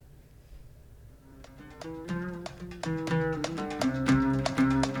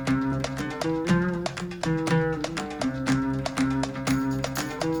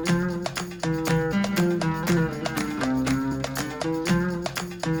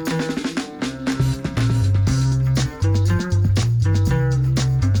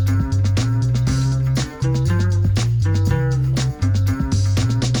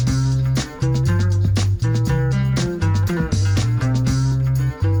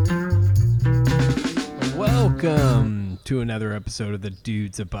Welcome to another episode of the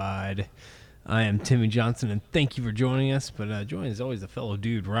Dudes Abide. I am Timmy Johnson, and thank you for joining us. But joining as always a fellow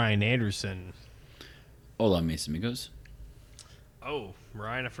dude, Ryan Anderson. Hola, mis amigos. Oh,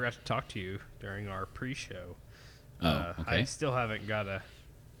 Ryan, I forgot to talk to you during our pre-show. Oh, okay. I still haven't got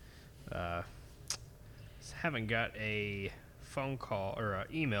a phone call or an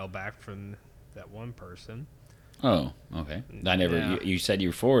email back from that one person. Oh, okay. I never. Yeah. You said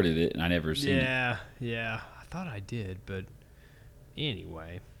you forwarded it, and I never seen it. Yeah. I thought I did, but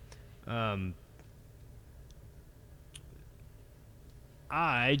anyway, I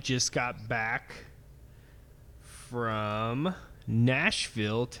just got back from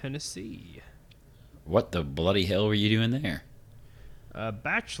Nashville, Tennessee. What the bloody hell were you doing there? A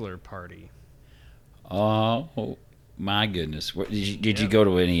bachelor party. Oh my goodness! What, did you go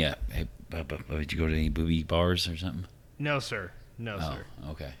to any? Did you go to any booby bars or something? No, sir. No, sir.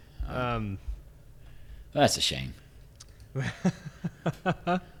 Okay. Um, That's a shame.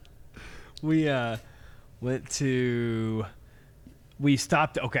 we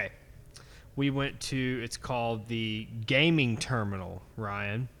stopped. Okay. We went to, it's called the Gaming Terminal,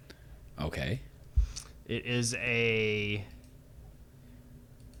 Ryan. Okay. It's a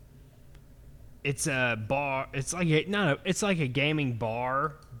bar. It's like a gaming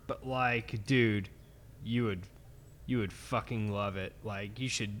bar, but like, dude, you would fucking love it. Like, you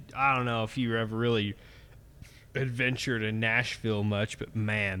should, I don't know if you ever really adventured in Nashville much, but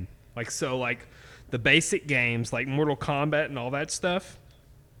man, like the basic games like Mortal Kombat and all that stuff,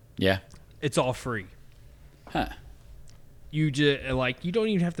 Yeah. it's all free. Huh. You just you don't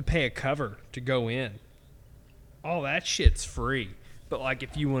even have to pay a cover to go in. All that shit's free. But like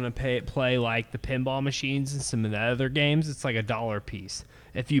if you want to play like the pinball machines and some of the other games, it's like $1 a piece.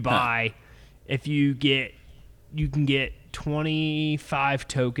 If you buy, you can get 25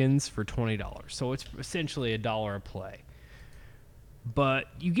 tokens for $20. So it's essentially $1 a play. But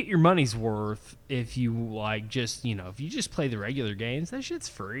you get your money's worth if you if you just play the regular games, that shit's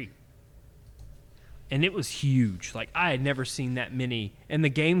free. And it was huge. Like, I had never seen that many. And the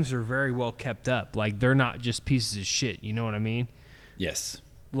games are very well kept up. Like, they're not just pieces of shit. You know what I mean? Yes.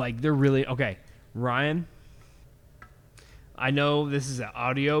 Like, they're really... Okay, Ryan, I know this is an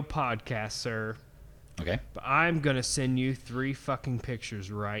audio podcast, sir. Okay. But I'm going to send you 3 fucking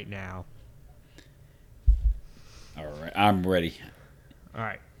pictures right now. All right. I'm ready. All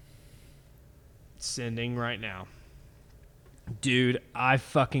right. Sending right now. Dude, I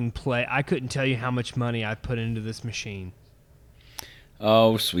couldn't tell you how much money I put into this machine.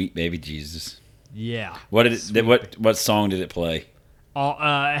 Oh, sweet baby Jesus. Yeah. What song did it play?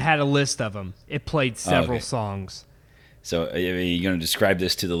 It had a list of them. It played several songs. So, are you going to describe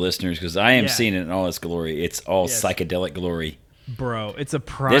this to the listeners? Because I am Yeah. seeing it in all its glory. It's all Yes. psychedelic glory. Bro, it's a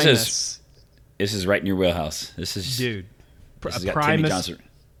Primus. This is right in your wheelhouse. This is... Dude, This has a got Timmy Primus Johnson.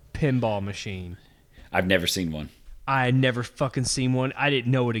 pinball machine. I've never seen one. I had never fucking seen one. I didn't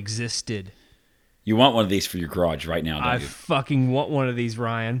know it existed. You want one of these for your garage right now, don't I you? fucking want one of these,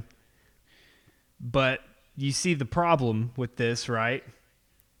 Ryan. But you see the problem with this, right?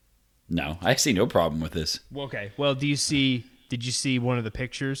 No, I see no problem with this. Okay. Well, did you see one of the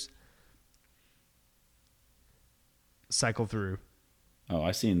pictures? Cycle through. Oh,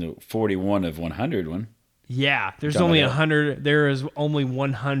 I seen the 41 of 100 one. Yeah, there's Talking only about 100. There is only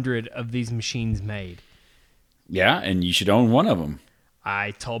 100 of these machines made. Yeah, and you should own one of them.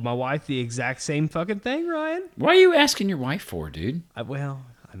 I told my wife the exact same fucking thing, Ryan. What are you asking your wife for, dude? I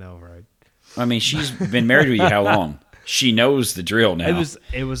know, right? I mean, she's been married with you how long? She knows the drill now.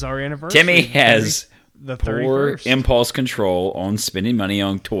 It was our anniversary. Timmy has the poor 31st. impulse control on spending money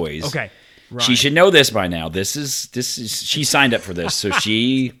on toys. Okay, Ryan. She should know this by now. This is she signed up for this. So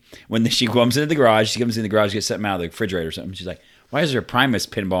when she comes into the garage, gets something out of the refrigerator or something. She's like, "Why is there a Primus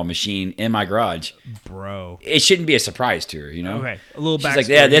pinball machine in my garage?" Bro. It shouldn't be a surprise to her, you know. Okay, a little She's backstory like,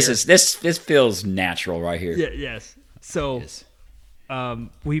 "Yeah, this here. this feels natural right here." Yeah, yes. So, Yes.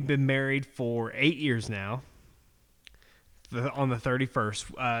 we've been married for 8 years now. On the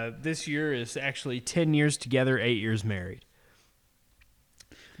 31st. This year is actually 10 years together, 8 years married.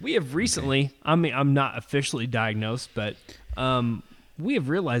 We have recently, I mean, I'm not officially diagnosed, but we have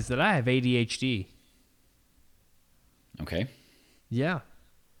realized that I have ADHD. Okay. Yeah.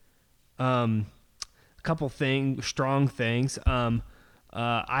 A couple strong things.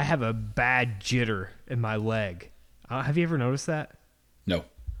 I have a bad jitter in my leg. Have you ever noticed that? No.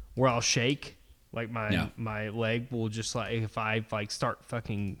 Where I'll shake, like No. my leg will just like, if I like start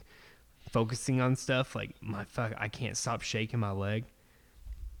fucking focusing on stuff, like I can't stop shaking my leg.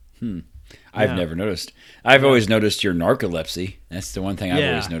 I've never noticed. I've always noticed your narcolepsy. That's the one thing I've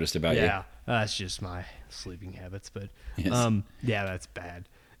always noticed about you. Yeah. That's just my sleeping habits, but Yes. yeah, that's bad.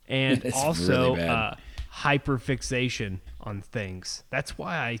 And It's also really bad. hyperfixation on things. That's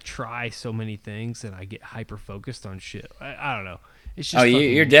why I try so many things and I get hyper focused on shit. I don't know. It's just Oh,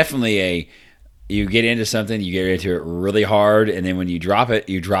 fucking- you're definitely you get into something, you get into it really hard, and then when you drop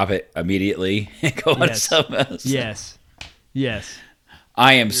it immediately and go on to Yes. something else. Yes.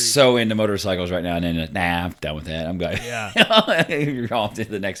 I am so into motorcycles right now, and then I'm done with that. I'm going. Yeah. You're off to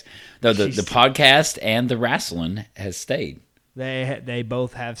the next. The She's- podcast and the wrestling has stayed. They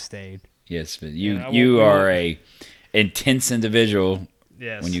both have stayed. Yes, but Yeah, you I won't- are a intense individial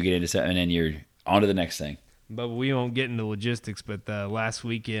Yes. when you get into something, and then you're on to the next thing. But we won't get into logistics. But last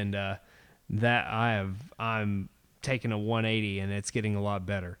weekend, that I'm taking a 180, and it's getting a lot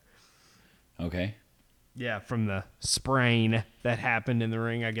better. Okay. Yeah, from the sprain that happened in the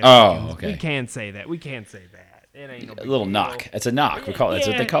ring, I guess. Oh, we okay. can say that. We can't say that. It ain't no A big little deal. knock. It's a knock. We call it. That's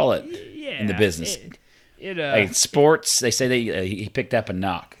what they call it in the business. It Like sports, they say he picked up a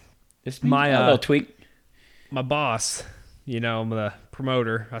knock. It's My, a little tweak. my boss, I'm the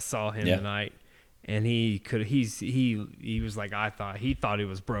promoter. I saw him Yeah. tonight, and he was like, he thought it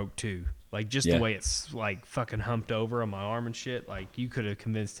was broke too. Like just Yeah. the way it's like fucking humped over on my arm and shit. Like you could have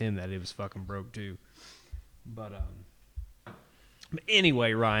convinced him that it was fucking broke too. But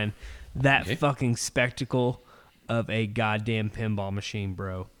anyway, Ryan, that Okay. fucking spectacle of a goddamn pinball machine,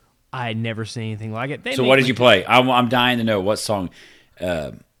 bro. I had never seen anything like it. They So make what did you like- play? I'm dying to know what song.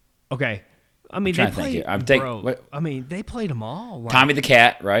 Okay. I mean, trying they to think played. here. I'm taking- bro, what- I mean, they played them all. Like, Tommy the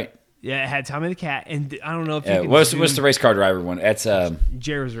Cat, right? yeah, it had Tommy the Cat, and I don't know if you can What's zoom- the race car driver one? That's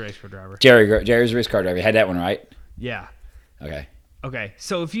Jerry's a race car driver. Jerry's race car driver. You had that one, right? Yeah. Okay. Okay,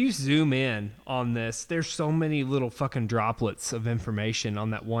 so if you zoom in on this, there's so many little fucking droplets of information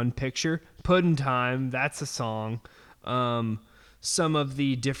on that one picture. Puddin' Time, that's a song. Some of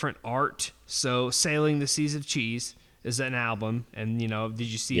the different art. So Sailing the Seas of Cheese is an album, and did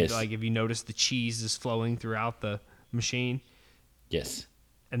you see Yes. like if you notice the cheese is flowing throughout the machine? Yes.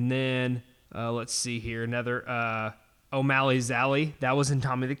 And then let's see here, another O'Malley's Alley. That was in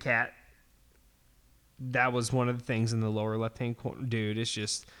Tommy the Cat. That was one of the things in the lower left-hand corner. Dude, it's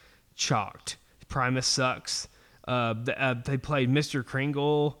just chalked. Primus sucks. They played Mr.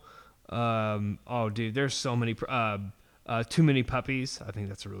 Kringle. Oh, dude, there's so many. Too Many Puppies. I think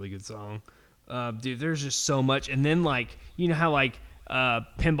that's a really good song. Dude, there's just so much. And then, like, you know how, like,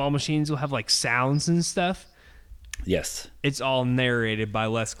 pinball machines will have, like, sounds and stuff? Yes. It's all narrated by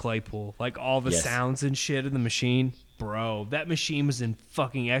Les Claypool. Like, all the Yes. sounds and shit in the machine. Bro, that machine was in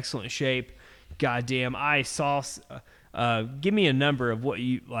fucking excellent shape. Goddamn, I saw... give me a number of what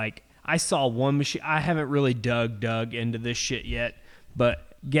you... Like, I saw one machine... I haven't really dug into this shit yet,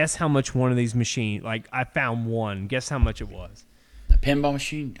 but guess how much one of these machines... Like, I found one. Guess how much it was. A pinball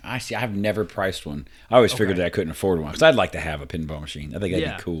machine? I see. I've never priced one. I always figured that I couldn't afford one because I'd like to have a pinball machine. I think that'd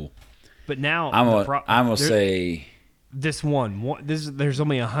Yeah. be cool. But now... I'm the gonna there- say, This one. There's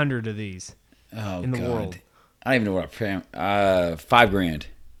only 100 of these oh in the God. world. I don't even know what I pay. $5,000,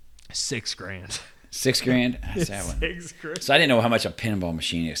 $6,000. $6,000. That's that one. $6,000. So I didn't know how much a pinball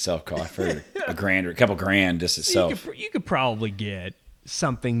machine itself cost. I figured $1,000 or a couple grand just itself. You could probably get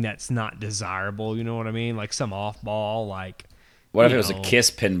something that's not desirable. You know what I mean? Like some off ball, like What if you it was a know.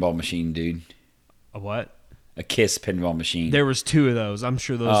 Kiss pinball machine, dude? a what? A Kiss pinball machine. There was two of those. I'm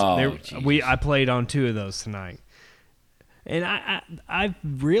sure those. Oh, Jesus. I played on two of those tonight, and I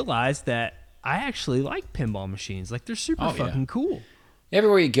realized that I actually like pinball machines. Like they're super Oh, yeah. fucking cool.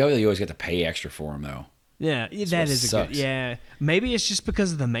 Everywhere you go, you always get to pay extra for them, though. Yeah, what that is a good. sucks. Yeah, maybe it's just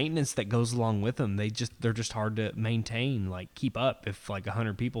because of the maintenance that goes along with them. They're just hard to maintain, like keep up if like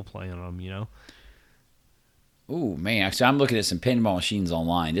 100 people play on them. You know. Ooh, man. Actually, I'm looking at some pinball machines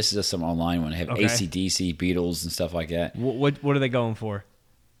online. This is just some online one. They have Okay. AC/DC, Beatles, and stuff like that. What are they going for?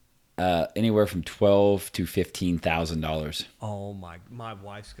 Anywhere from $12,000 to $15,000. Oh my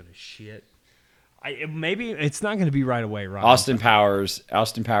wife's gonna shit. Maybe it's not gonna be right away, right? Austin Powers is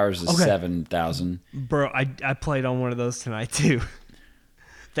Okay. $7,000. Bro, I played on one of those tonight too.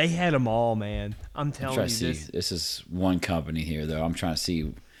 They had them all, man. I'm I'm telling trying you to see. this. This is one company here, though. I'm trying to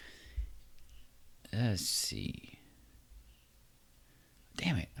see. Let's see.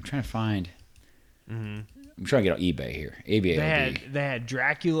 Damn it! I'm trying to find. I'm trying to get on eBay here. eBay. They had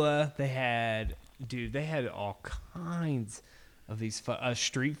Dracula. They had all kinds of these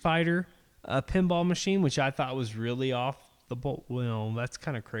Street Fighter pinball machine, which I thought was really off the boat. Well, that's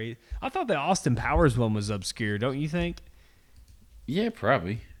kind of crazy. I thought the Austin Powers one was obscure. Don't you think? Yeah,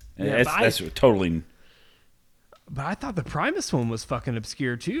 probably. Yeah, that's totally. But I thought the Primus one was fucking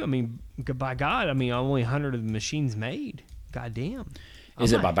obscure too. I mean, by God, only 100 of the machines made. God damn.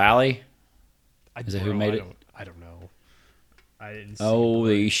 Is it by Bally? Is that who made it? I don't know. I didn't see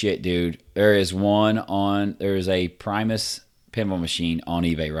Holy shit, dude. There's a Primus pinball machine on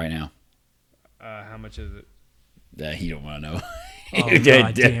eBay right now. How much is it? You don't want to know. Oh,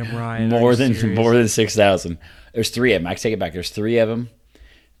 God damn, Ryan. More than 6,000. There's 3 of them. I take it back. There's 3 of them.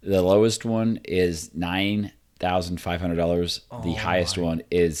 The lowest one is $9,500. The highest one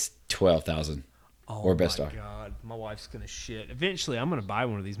is $12,000. Or best offer. Oh, my God. My wife's going to shit. Eventually, I'm going to buy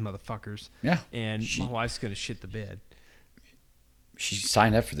one of these motherfuckers. Yeah. And my wife's going to shit the bed. She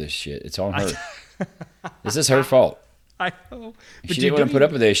signed up for this shit. It's on her. This is her fault. I know. If she didn't want to put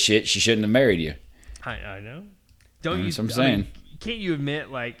up with this shit, she shouldn't have married you. I know. Don't you? That's what I'm saying. Can't you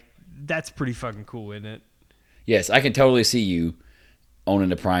admit, like, that's pretty fucking cool, isn't it? Yes, I can totally see you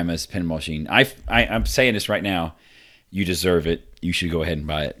owning a Primus pinball machine. I'm saying this right now. You deserve it. You should go ahead and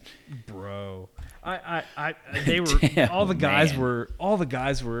buy it, bro. They were Damn, all the guys man.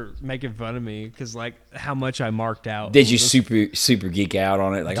 were making fun of me because like how much I marked out. Did you super geek out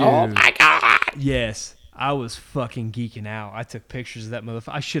on it? Like, Dude. oh my God. Yes, I was fucking geeking out. I took pictures of that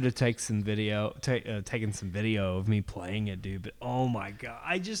motherfucker. I should have taken some video of me playing it, dude. But oh my God,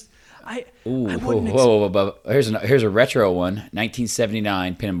 I wouldn't Whoa. Here's a retro one,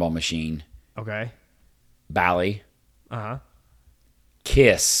 1979 pinball machine. Okay. Bally. Uh-huh.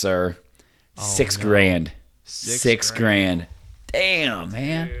 Kiss, sir. Oh, $6 no. grand. $6 $6 grand. Damn,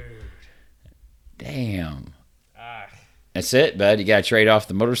 man. Dude. Damn. Ah. That's it, bud. You got to trade off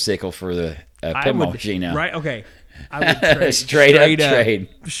the motorcycle for the pinball machine now. Right? Okay. I would trade Straight up trade.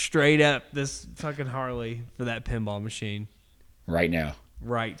 Straight up this fucking Harley for that pinball machine. Right now.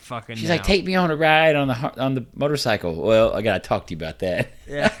 Right fucking She's now. like, take me on a ride on the motorcycle. Well, I got to talk to you about that.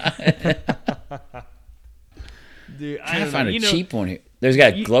 Yeah. Dude, I Trying to don't find know. a cheap one here. There's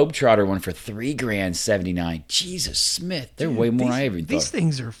got a Globetrotter one for $3 grand, 79. Jesus Smith, they're way more than I even These thought.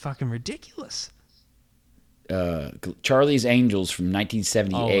 things are fucking ridiculous. Charlie's Angels from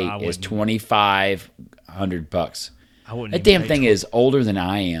 1978 is $2,500. I wouldn't. That even damn pay thing is older than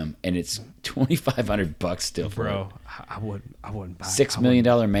I am, and it's $2,500 still, bro. I wouldn't buy $6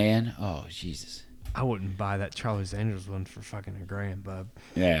 million man. Oh Jesus. I wouldn't buy that Charlie's Angels one for fucking $1 grand, bub.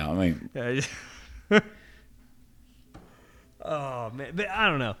 Yeah, I mean, oh man, but I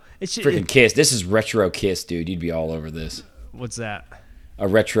don't know. It's just, freaking Kiss. This is retro Kiss, dude. You'd be all over this. what's that? A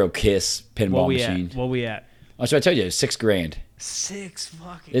retro Kiss pinball machine. What we at? Oh, so I told you, it's $6 grand. 6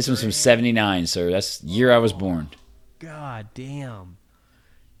 fucking. This one's from grand. '79, sir. That's the year I was born. God damn.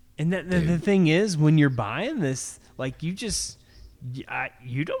 And the thing is, when you're buying this, like you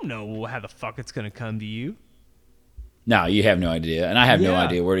don't know how the fuck it's gonna come to you. No, you have no idea, and I have no Yeah.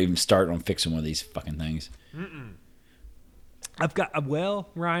 idea where to even start on fixing one of these fucking things. Ryan, I've got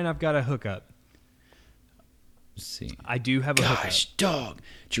a hookup. Let's see. I do have a Gosh, dog.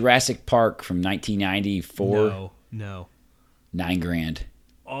 Jurassic Park from 1994. hookup. No. $9 grand.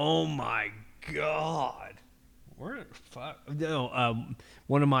 Oh my God. Where the fuck? No,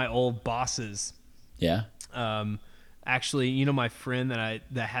 one of my old bosses. Yeah. Actually, you know my friend that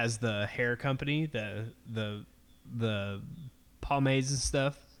has the hair company, the pomades and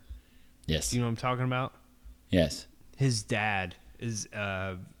stuff. Yes. You know what I'm talking about? Yes. His dad is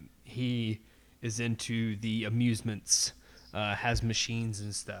he is into the amusements, has machines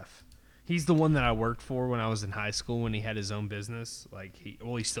and stuff. He's the one that I worked for when I was in high school when he had his own business. Like he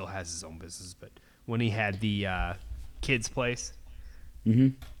still has his own business, but when he had the kids place,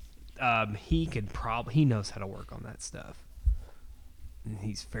 he knows how to work on that stuff. And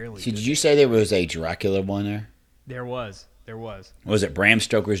he's fairly. So good did you say there was a Dracula one there? There was. Was it Bram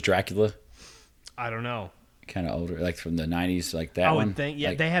Stoker's Dracula? I don't know. Kind of older, like from the 90s, like that I one? would think. Yeah,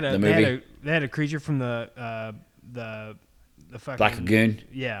 Like they had the movie? they had a creature from the fucking Black Lagoon?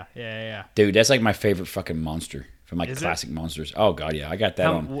 Yeah. Dude, that's like my favorite fucking monster from like Is it? classic monsters. Oh, God, yeah. I got that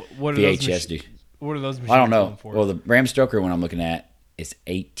on what are those VHS, dude. What are those machines I don't know. going for? Well, the Bram Stoker one I'm looking at is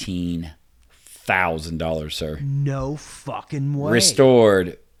 $18,000, sir. No fucking way.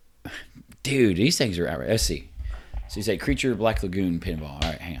 Restored. Dude, these things are outrageous. Let's see. So you say Creature Black Lagoon pinball. All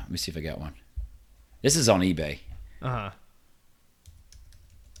right, hang on. Let me see if I got one. This is on eBay. Uh-huh.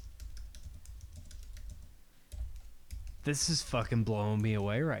 This is fucking blowing me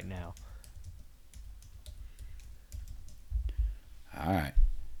away right now. All right.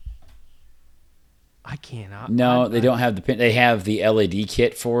 I cannot. No, they don't have the pin. They have the LED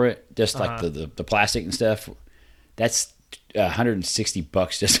kit for it, just like Uh-huh. the plastic and stuff. That's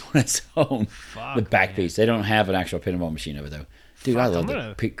 $160 just on its own. Fuck, The back man. piece. They don't have an actual pinball machine of it though. Dude, I Fuck, love I'm the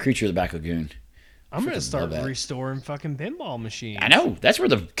gonna- Creature of the Black Lagoon. I'm gonna freaking start love that. restoring fucking pinball machines. I know. That's where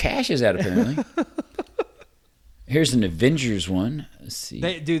the cash is at, apparently. Here's an Avengers one. Let's see.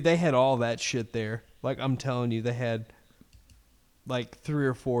 They had all that shit there. Like, I'm telling you, they had like 3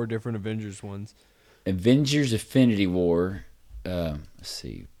 or 4 different Avengers ones. Avengers Affinity War. Let's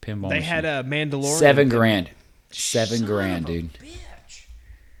see. Pinball. They machine. had a Mandalorian. $7,000. $7,000, dude. Bitch.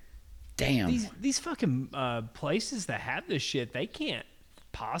 Damn. These fucking places that have this shit, they can't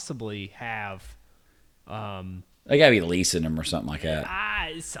possibly have. They gotta be leasing them or something like that.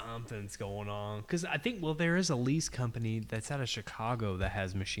 Something's going on, because I think there is a lease company that's out of Chicago that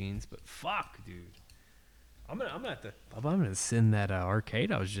has machines, but fuck, dude, I'm gonna send that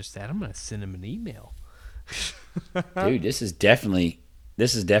arcade I was just at. I'm gonna send him an email. Dude, this is definitely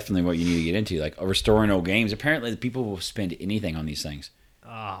what you need to get into, like restoring old games. Apparently, the people will spend anything on these things.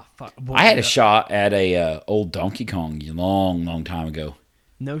 Ah, fuck. I had a shot at a old Donkey Kong long time ago.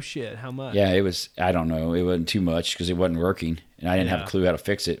 No shit. How much? Yeah, it was. I don't know. It wasn't too much because it wasn't working, and I didn't have a clue how to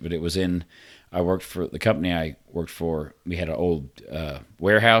fix it. But it was in. I worked for the company I worked for. We had an old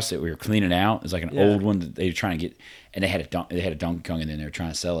warehouse that we were cleaning out. It was like an old one that they were trying to get, and they had a Donkey Kong in there. And they were trying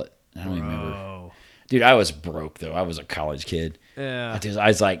to sell it. I don't even remember. Dude, I was broke though. I was a college kid. Yeah. I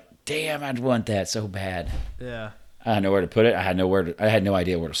was like, damn, I'd want that so bad. Yeah. I had nowhere to put it. I had no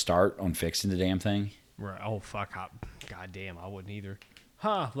idea where to start on fixing the damn thing. Right. Oh fuck. God damn, I wouldn't either.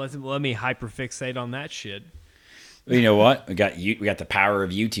 Huh? Let me hyperfixate on that shit. Well, you know what? We got the power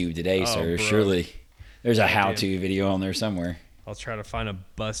of YouTube today, sir. Bro. Surely there's a how-to video on there somewhere. I'll try to find a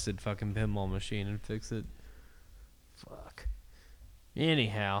busted fucking pinball machine and fix it. Fuck.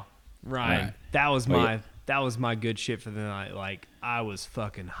 Anyhow, Ryan, Right. that was my good shit for the night. Like, I was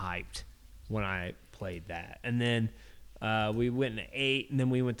fucking hyped when I played that. And then we went and ate, and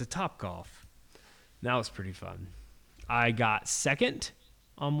then we went to Topgolf. That was pretty fun. I got second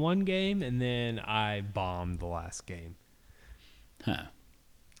on one game, and then I bombed the last game. Huh.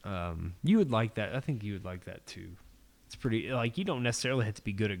 You would like that. I think you would like that too. It's pretty, like, you don't necessarily have to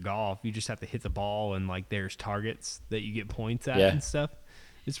be good at golf. You just have to hit the ball, and like there's targets that you get points at and stuff.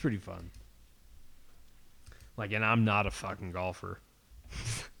 It's pretty fun. Like, and I'm not a fucking golfer.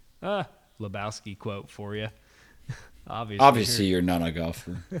 Lebowski quote for you. Obviously, you're not a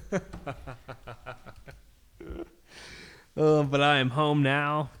golfer. But I am home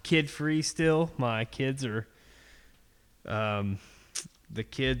now, kid-free still. My kids are, the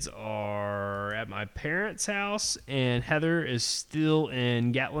kids are at my parents' house, and Heather is still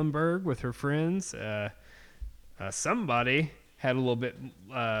in Gatlinburg with her friends. Somebody had a little bit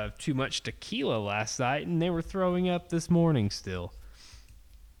too much tequila last night, and they were throwing up this morning still.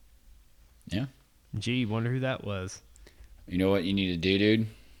 Yeah. Gee, wonder who that was. You know what you need to do, dude?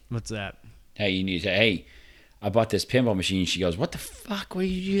 What's that? Hey, you need to say, hey, I bought this pinball machine. She goes, what the fuck? What did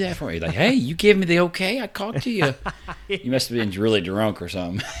you do that for? You're like, hey, you gave me the okay. I talked to you. You must have been really drunk or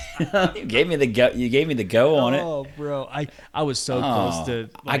something. You gave me the go on it. Oh, bro, I was so close to.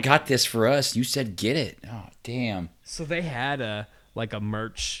 I got this for us. You said get it. Oh, damn. So they had a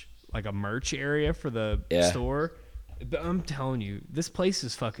merch area for the store. But I'm telling you, this place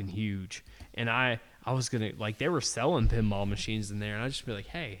is fucking huge. And I was gonna, like, they were selling pinball machines in there, and I'd just be like,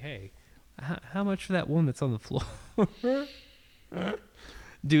 hey. How much for that one that's on the floor?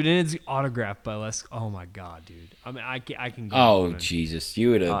 Dude, and it's autographed by Les. Oh my god, dude. I mean, I can go. Oh Jesus,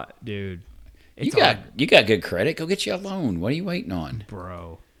 you would have, dude. You got good credit. Go get you a loan. What are you waiting on,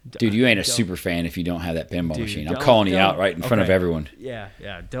 bro? Dude, you ain't a super fan if you don't have that pinball machine. I'm calling you out right in front of everyone. Yeah.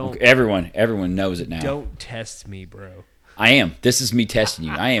 Don't. Everyone knows it now. Don't test me, bro. I am. This is me testing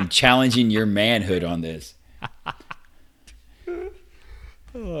you. I am challenging your manhood on this.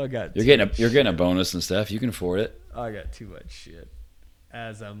 Oh, you're getting a bonus and stuff. You can afford it. I got too much shit.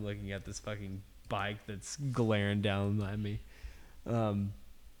 As I'm looking at this fucking bike that's glaring down at me.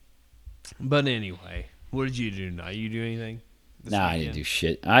 But anyway, what did you do tonight? You do anything? I didn't do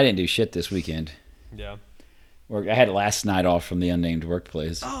shit. I didn't do shit this weekend. Yeah. I had last night off from the unnamed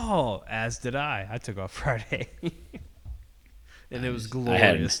workplace. Oh, as did I. I took off Friday. And it was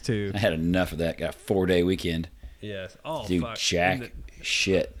glorious too. I had enough of that. Got a 4-day weekend. Yes. Oh, dude, fuck. Jack,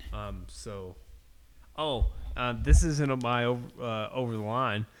 shit. This isn't my over the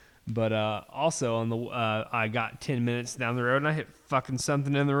line, but also on the I got 10 minutes down the road and I hit fucking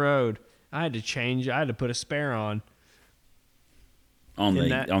something in the road. I had to change. I had to put a spare on. On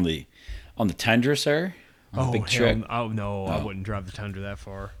the Tundra, sir. On the big truck. I wouldn't drive the Tundra that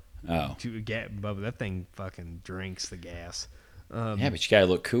far. Oh, Bubba, that thing fucking drinks the gas. Yeah, but you gotta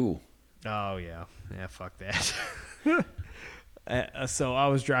look cool. Oh, yeah. Yeah, fuck that. So I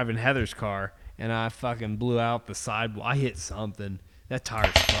was driving Heather's car, and I fucking blew out the sidewall. I hit something. That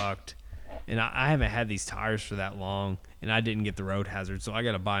tire's fucked. And I haven't had these tires for that long, and I didn't get the road hazard, so I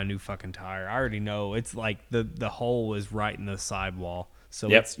got to buy a new fucking tire. I already know it's like the hole is right in the sidewall. So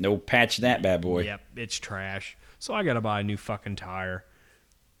Yep, it's, no patch that bad boy. yep, it's trash. So I got to buy a new fucking tire.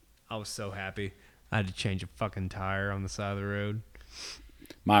 I was so happy. I had to change a fucking tire on the side of the road.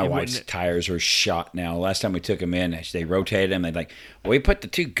 My It wife's wouldn't- tires are shot now. Last time we took them in, they rotated them. They're like, well, we put the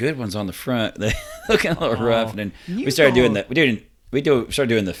 2 good ones on the front. They're looking a little rough. And then you we started doing don't- started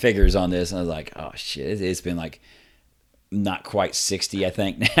doing the figures on this. And I was like, oh shit, it's been like not quite 60, I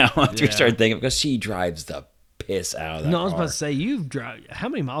think now. After we Yeah. started thinking, because she drives the piss out of that No, I was car. about to say, you've drive. How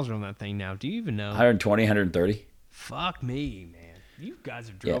many miles are on that thing now? Do you even know? 120, 130. Fuck me, man. You guys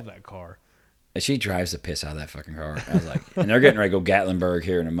have drove that car. And she drives the piss out of that fucking car. I was like, and they're getting ready to go Gatlinburg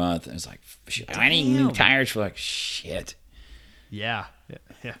here in a month. And it's like, shit, I need new Damn. tires for like shit. Yeah.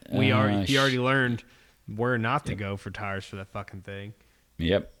 Yeah. Oh, He already learned where not to go for tires for that fucking thing.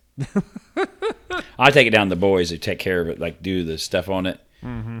 Yep. I take it down to the boys who take care of it, like do the stuff on it.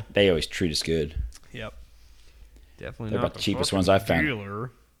 Mm-hmm. They always treat us good. Yep. Definitely They're not about the cheapest fucking ones I've found.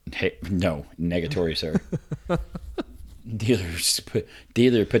 dealer. Hey, no, negatory, sir.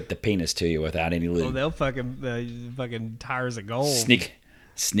 Dealer put the penis to you without any Oh, lube. they'll fucking tires of gold.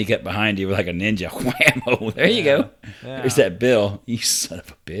 Sneak up behind you like a ninja. Whammo! There you go. Yeah. There's that bill. You son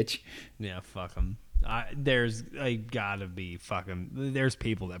of a bitch. Yeah, fuck them. There's gotta be fucking. There's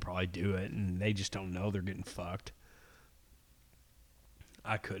people that probably do it and they just don't know they're getting fucked.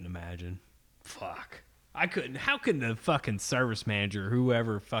 I couldn't imagine. Fuck. I couldn't. How can the fucking service manager,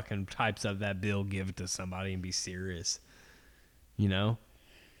 whoever fucking types up that bill, give it to somebody and be serious? You know?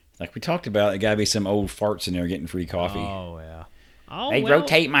 Like we talked about, there gotta be some old farts in there getting free coffee. Oh yeah. Oh, They well,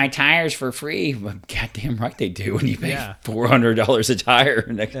 rotate my tires for free. Well, goddamn right they do when you pay Yeah. $400 a tire.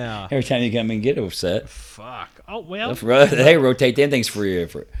 Yeah. Every time you come and get a set. Fuck. Oh well. They rotate them things for you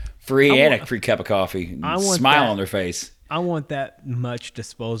for free I and want- a free cup of coffee. And I want smile that. on their face. I want that much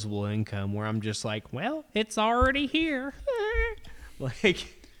disposable income where I'm just like, well, it's already here. Like,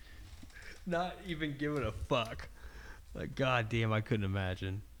 not even giving a fuck. Like, goddamn, I couldn't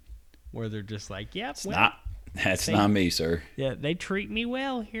imagine. Where they're just like, yep, That's not me, sir. yeah, they treat me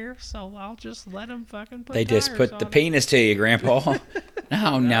well here, so I'll just let them fucking put They just tires put the on penis to you, Grandpa.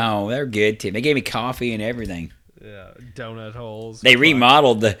 No, they're good too. They gave me coffee and everything. Yeah, donut holes. They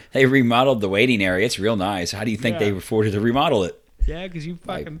remodeled the waiting area. It's real nice. How do you think Yeah. they afforded to remodel it? Yeah, because you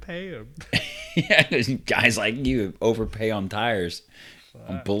fucking pay them. Yeah, guys like you overpay on tires.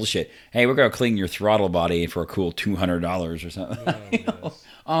 On bullshit. Hey, we're gonna clean your throttle body for a cool $200 or something.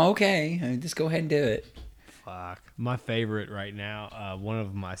 Oh, okay. Just go ahead and do it. Fuck. My favorite right now, one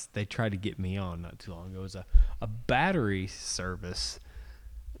of my, they tried to get me on not too long ago, was a battery service.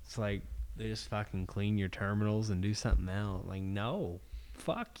 It's like, they just fucking clean your terminals and do something else. Like, no.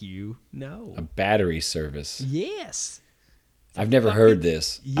 Fuck you. No. A battery service. Yes. I've never heard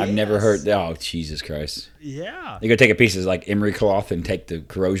this. I've never Yes. heard. Oh, Jesus Christ! Yeah. They're gonna take a piece of like emery cloth and take the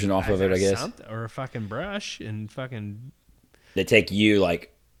corrosion off of it. I guess Something, or a fucking brush and fucking. they take you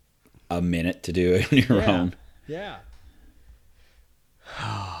like a minute to do it on your own. Yeah.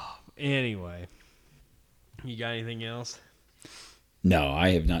 Anyway. You got anything else? No, I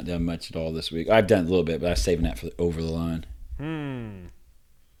have not done much at all this week. I've done a little bit, but I'm saving that for the over the line.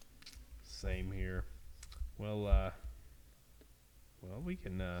 Same here. Well, we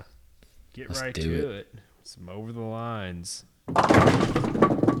can get Let's right do to it. Some over the lines. All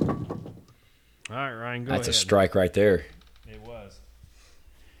right, Ryan, go That's ahead. a strike right there. It was.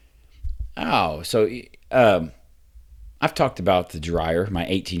 Oh, so I've talked about the dryer, my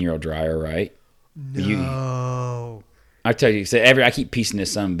 18-year-old dryer, right? No. I tell you, so I keep piecing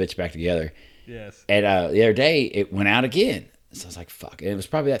this son of a bitch back together. Yes. And the other day, it went out again. So I was like, fuck. And it was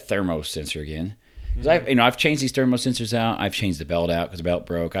probably that thermo sensor again. 'Cause I've changed these thermo sensors out. I've changed the belt out because the belt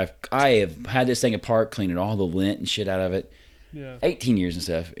broke. I have had this thing apart, cleaning all the lint and shit out of it. Yeah. 18 years and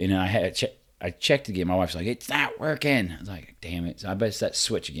stuff. And I checked again. My wife's like, it's not working. I was like, damn it. So I bet it's that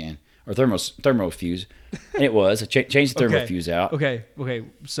switch again. Or thermo fuse. And it was. I changed the thermo fuse out. Okay.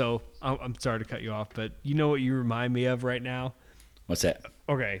 So I'm sorry to cut you off, but you know what you remind me of right now? What's that?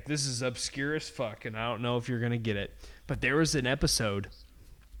 Okay, this is obscure as fuck, and I don't know if you're gonna get it, but there was an episode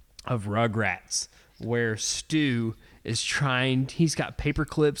of Rugrats where Stu is trying. He's got paper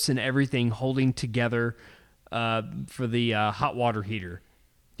clips and everything holding together for the hot water heater,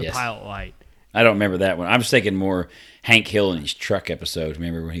 the Yes. pilot light. I don't remember that one. I was thinking more Hank Hill and his truck episode.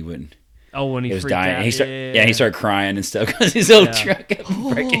 Remember when he wouldn't? Oh, when he He was freaked dying. out. He started crying and stuff because his little Yeah. truck kept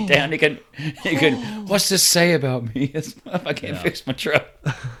breaking down. He couldn't. What's this say about me? I can't fix my truck.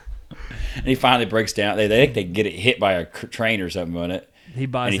 And he finally breaks down. They think they get it hit by a train or something on it. He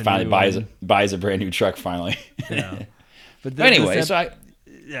buys and he a finally new buys one. buys a brand new truck finally. Yeah. But Anyway, this so I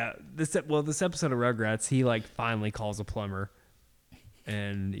this episode of Rugrats, he like finally calls a plumber,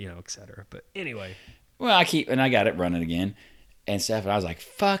 and etc. But anyway, I got it running again and stuff, and I was like,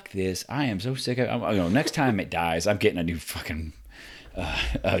 "Fuck this! I am so sick of next time it dies, I'm getting a new fucking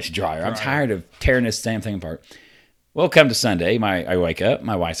dryer. I'm tired of tearing this damn thing apart." Well, come to Sunday, I wake up,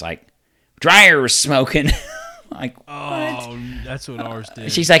 my wife's like, "Dryer was smoking." Like, oh, that's what ours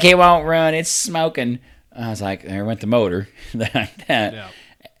did. she's like, "It won't run. It's smoking." I was like, "There went the motor." Like that. Yeah.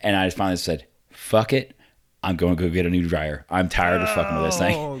 And I just finally said, "Fuck it. I'm going to go get a new dryer. I'm tired of fucking with this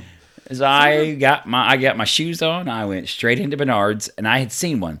thing." So I got my shoes on. I went straight into Menards, and I had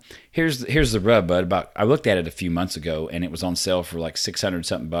seen one. Here's the rub, bud. I looked at it a few months ago, and it was on sale for like $600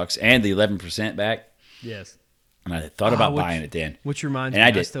 something bucks, and the 11% back. Yes. And I thought about buying it then. Which reminds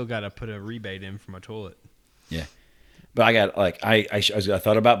and me, I I still got to put a rebate in for my toilet. Yeah. But I got I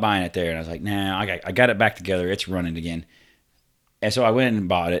thought about buying it there, and I was like, nah, I got it back together. It's running again. And so I went and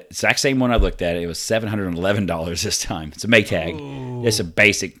bought it. Exact same one I looked at. It was $711 this time. It's a Maytag. Ooh. It's a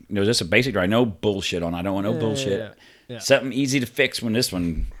basic. Just a basic dryer. No bullshit on it. I don't want no bullshit. Yeah. Something easy to fix when this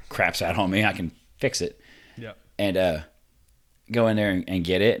one craps out on me. I can fix it. Yeah. And go in there and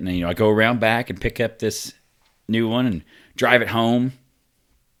get it, and then I go around back and pick up this new one and drive it home.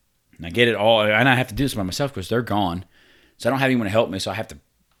 And I get it all, and I have to do this by myself because they're gone. So I don't have anyone to help me, so I have to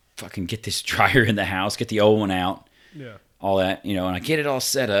fucking get this dryer in the house, get the old one out, all that, and I get it all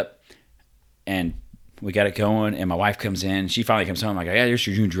set up, and we got it going, and my wife comes in. She finally comes home. I'm like, "Yeah, there's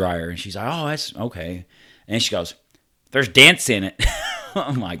your new dryer." And she's like, "Oh, that's okay." And she goes, "There's dents in it."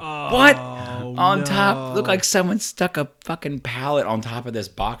 I'm like, "What?" On top, look like someone stuck a fucking pallet on top of this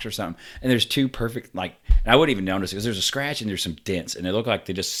box or something. And there's two perfect, and I wouldn't even notice because there's a scratch and there's some dents, and it looked like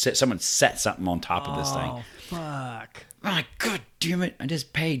someone set something on top of this thing. Oh, fuck. I'm like, "God damn it. I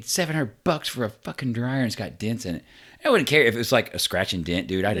just paid $700 for a fucking dryer and it's got dents in it." I wouldn't care if it was like a scratch and dent,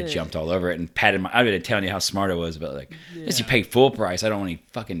 dude. I'd have jumped all over it and patted I would have telling you how smart I was, but unless you pay full price, I don't want any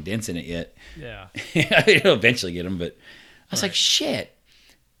fucking dents in it yet. Yeah. It'll eventually get them, but I was like, shit.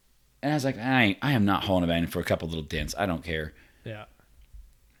 And I was like, I am not hauling a van for a couple little dents. I don't care. Yeah.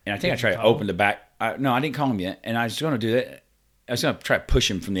 And I think I tried to open the back. No, I didn't call him yet. And I was going to do that. I was going to try to push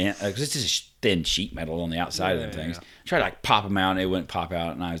him from the because it's just thin sheet metal on the outside of them things. I tried to pop them out, and it wouldn't pop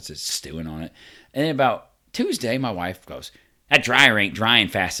out, and I was just stewing on it. And then about Tuesday, my wife goes, "That dryer ain't drying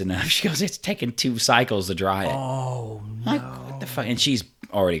fast enough." She goes, "It's taking 2 cycles to dry it." Oh, no. Like, what the fuck? And she's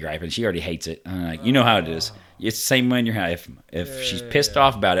already griping. She already hates it. I'm like, you know how it is. It's the same way in your house. If she's pissed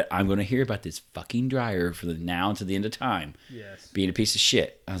off about it, I'm going to hear about this fucking dryer for the now until the end of time. Yes. Being a piece of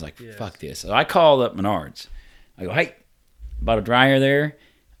shit. I was like, fuck this. So I called up Menards. I go, "Hey, bought a dryer there.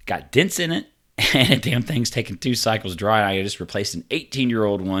 Got dents in it. And the damn thing's taking 2 cycles to dry. I just replaced an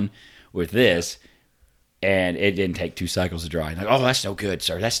 18-year-old one with this. And it didn't take 2 cycles to dry." Like, "Oh, that's no good,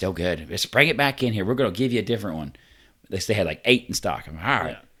 sir. That's no good. Let's bring it back in here. We're going to give you a different one." They had like 8 in stock. I'm like, "All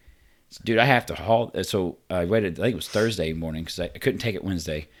right." Yeah. So, dude, I have to haul. So I waited, I think it was Thursday morning because I couldn't take it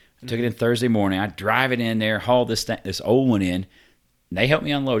Wednesday. I took it in Thursday morning. I drive it in there, haul this old one in. And they helped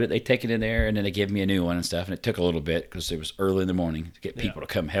me unload it. They take it in there, and then they give me a new one and stuff. And it took a little bit because it was early in the morning to get people to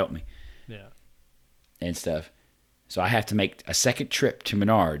come help me. Yeah. And stuff. So I have to make a second trip to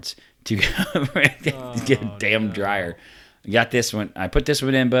Menards to get a damn dryer. I got this one. I put this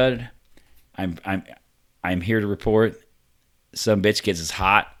one in, bud. I'm here to report some bitch gets as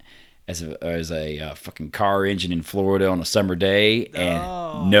hot as a fucking car engine in Florida on a summer day,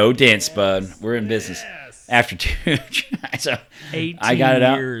 and no dents, bud. We're in business. After 2 so 18 I got it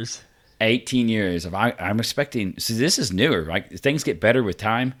out. years. 18 years. I'm expecting. See, this is newer. Like, things get better with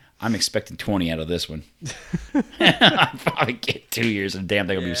time. I'm expecting 20 out of this one. I'll probably get 2 years, and damn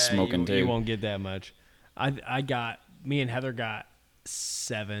thing will be smoking too. You won't get that much. Me and Heather got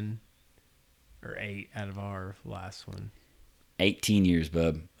 7 or 8 out of our last one. 18 years,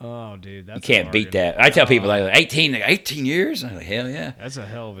 bub. Oh, dude, that's you can't beat that. I tell people like 18 years. I'm like, hell yeah, that's a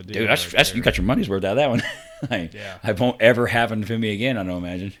hell of a deal. Dude, that's you got your money's worth out of that one. It won't ever happen to me again. I don't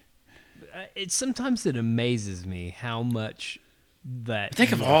imagine. Sometimes it amazes me how much that.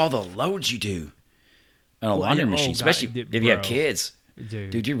 Think of all the loads you do on a laundry machine, especially if you have kids.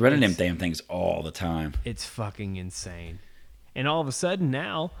 Dude, you're running them damn things all the time. It's fucking insane. And all of a sudden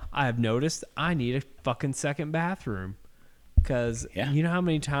now, I have noticed I need a fucking second bathroom. Because you know how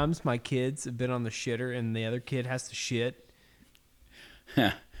many times my kids have been on the shitter and the other kid has to shit?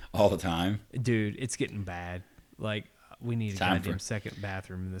 All the time. Dude, it's getting bad. Like, we need a goddamn second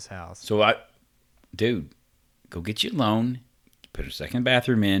bathroom in this house. So, dude, go get you a loan, put a second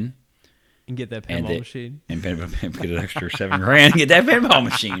bathroom in, And get that And pinball machine. And get an extra $7,000 and get that pinball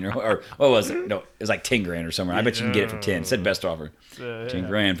machine. Or what was it? No, it was like $10,000 or somewhere. I bet you can get it for 10. It said best offer.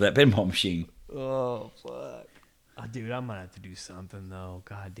 $10,000 for that pinball machine. Oh, fuck. Oh, dude, I'm going to have to do something, though.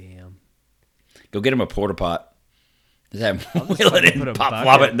 God damn. Go get him a porta pot. Just have him wheel it in, bucket.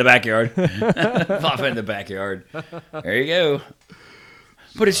 flop it in the backyard. Flop it in the backyard. There you go.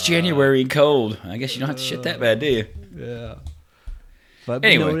 But it's January and cold. I guess you don't have to shit that bad, do you? Yeah. But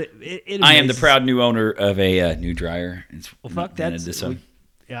anyway, it I am the proud new owner of a new dryer. Well, fuck,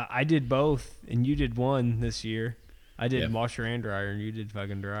 yeah, I did both, and you did one this year. I did washer and dryer, and you did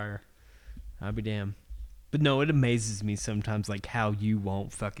fucking dryer. I'll be damned. But no, it amazes me sometimes, like, how you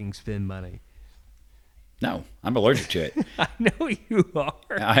won't fucking spend money. No, I'm allergic to it. I know you are.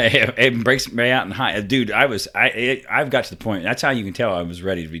 It breaks me out in high. Dude, I've got to the point. That's how you can tell I was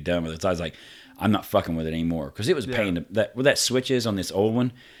ready to be done with it. So I was like, I'm not fucking with it anymore. Because it was a pain. Where that switch is on this old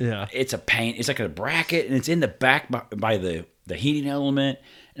one, it's a pain. It's like a bracket, and it's in the back by the heating element.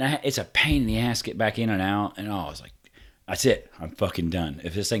 And it's a pain in the ass to get back in and out. And I was like, that's it. I'm fucking done.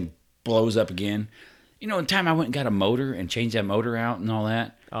 If this thing blows up again. You know, in time I went and got a motor and changed that motor out and all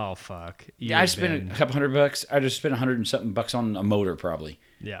that. Oh, fuck. I spent a couple $100. I just spent $100 and something bucks on a motor probably.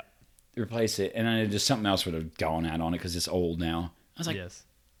 Yeah. To replace it. And then just something else would have gone out on it because it's old now. I was like,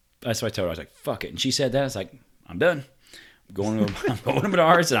 that's what I told her. I was like, fuck it. And she said that. I was like, I'm done. I'm going to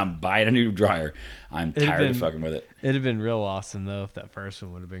Menards and I'm buying a new dryer. I'm tired of fucking with it. It'd have been real awesome, though, if that first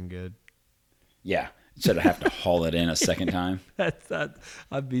one would have been good. Yeah. Instead of having to haul it in a second time.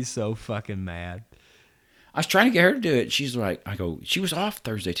 I'd be so fucking mad. I was trying to get her to do it. She's like, she was off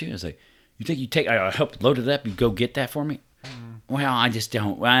Thursday too. I was like, you think I help load it up? You go get that for me? Well, I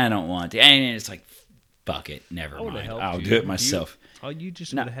don't want to. And it's like, fuck it. Never mind. I'll do it myself. You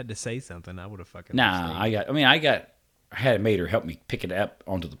just would have had to say something. I would have fucking. I had made her help me pick it up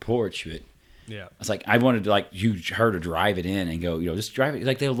onto the porch. But I was like, I wanted to her to drive it in and go, just drive it.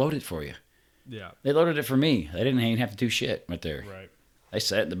 Like they'll load it for you. Yeah. They loaded it for me. They didn't even have to do shit right there. Right. They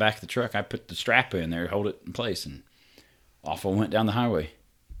sat in the back of the truck. I put the strap in there, hold it in place, and off I went down the highway.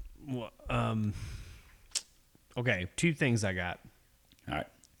 Well, okay, two things I got. All right.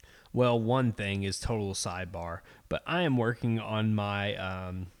 Well, one thing is total sidebar, but I am working on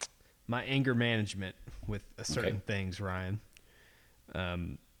my my anger management with certain things, Ryan.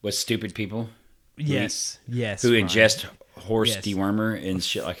 With stupid people? Yes. Who Ryan. ingest horse dewormer and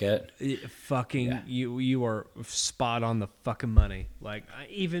shit like that? You are spot on the fucking money. Like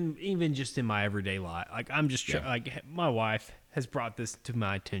even just in my everyday life, like I'm just like my wife has brought this to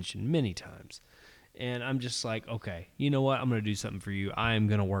my attention many times, and I'm just like, okay, you know what? I'm gonna do something for you. I am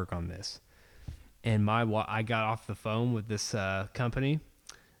gonna work on this. And I got off the phone with this company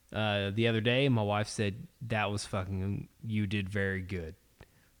the other day, and my wife said that was fucking. You did very good.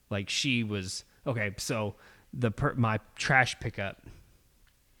 Like she was okay. So my trash pickup.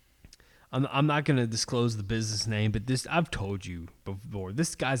 I'm not gonna disclose the business name, but I've told you before.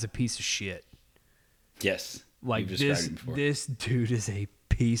 This guy's a piece of shit. Yes, like this dude is a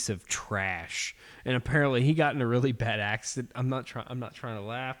piece of trash, and apparently he got in a really bad accident. I'm not trying to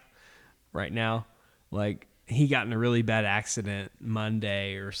laugh right now. Like he got in a really bad accident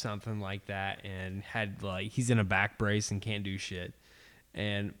Monday or something like that, and had he's in a back brace and can't do shit.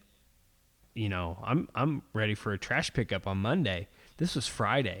 And I'm ready for a trash pickup on Monday. This was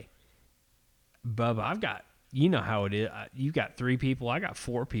Friday. Bubba, I've got, you know how it is. You got 3 people. I got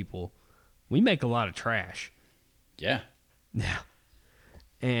 4 people. We make a lot of trash. Yeah. Yeah.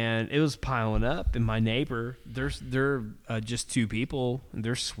 And it was piling up. And my neighbor, they're just 2 people. And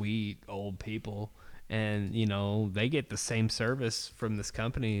they're sweet old people. And, they get the same service from this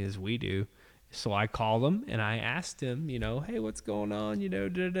company as we do. So I called him and I asked him, hey, what's going on?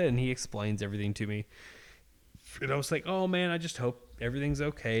 And he explains everything to me. And I was like, oh man, I just hope everything's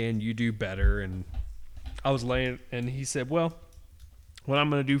okay and you do better. And I was laying, and he said, well, what I'm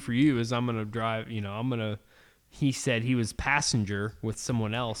going to do for you is I'm going to drive, he said he was passenger with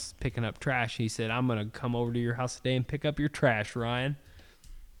someone else picking up trash. He said, I'm going to come over to your house today and pick up your trash, Ryan.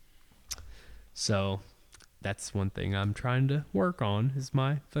 So that's one thing I'm trying to work on is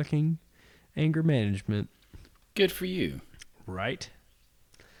my fucking anger management. Good for you. Right?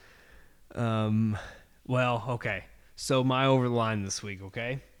 Well, okay. So my over the line this week,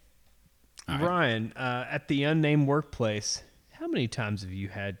 okay? All right. Ryan, at the unnamed workplace, how many times have you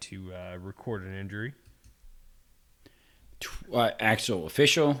had to record an injury? Actual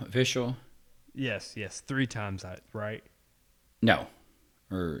official? Yes. 3 times, right? No,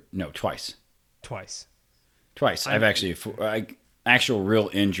 twice. Twice. I've actually actual real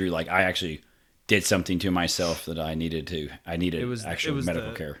injury. Like I actually did something to myself that I needed actual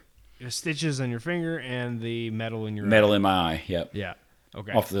medical care. stitches on your finger and the metal in your Metal eye. in my eye. Yep. Yeah.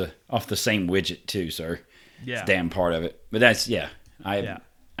 Okay. Off the same widget too, sir. Yeah. It's a damn part of it. But that's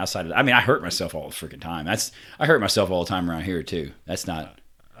outside of that. I mean, I hurt myself all the freaking time. I hurt myself all the time around here too. That's not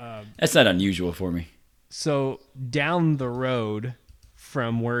unusual for me. So down the road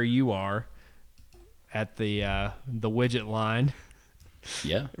from where you are at the widget line,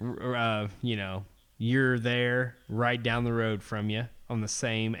 Yeah. you're there right down the road from you on the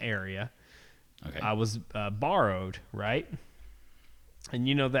same area. Okay. I was borrowed, right? And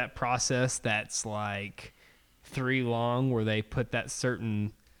you know that process that's like 3 long where they put that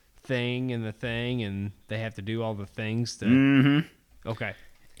certain thing in the thing and they have to do all the things to... Mm-hmm. Okay.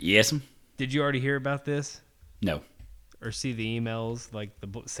 Yes. Did you already hear about this? No. Or see the emails, like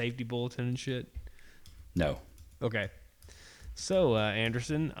the safety bulletin and shit? No. Okay. So,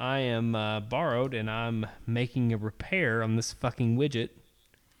 Anderson, I am borrowed and I'm making a repair on this fucking widget.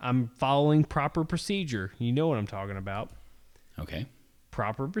 I'm following proper procedure. You know what I'm talking about. Okay.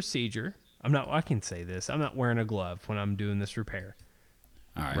 Proper procedure. I can say this. I'm not wearing a glove when I'm doing this repair.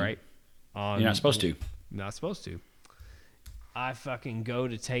 All right. Right? You're not supposed to. Not supposed to. I fucking go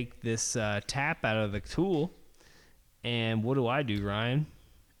to take this tap out of the tool, and what do, Ryan?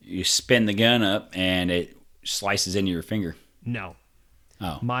 You spin the gun up, and it slices into your finger. No.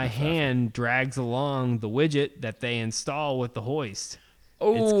 Oh. My hand drags along the widget that they install with the hoist.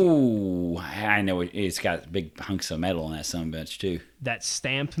 Oh, I know. It's got big hunks of metal in that son of a bitch, too. That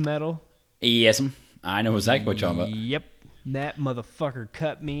stamped metal? Yes, I know exactly what you're talking about. Yep. That motherfucker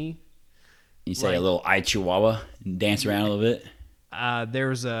cut me. You say a little eye chihuahua and dance around a little bit.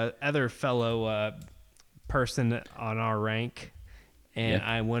 There's a other fellow person on our rank, and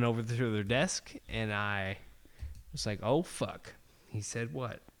I went over to their desk, and I was like, oh, fuck. He said,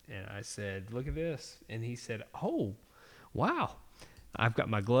 what? And I said, look at this. And he said, oh, wow. I've got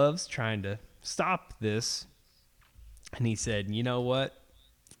my gloves trying to stop this. And he said, you know what?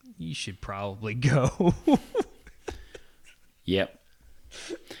 You should probably go. Yep.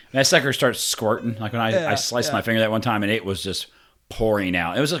 That sucker starts squirting. Like when I sliced my finger that one time, and it was just pouring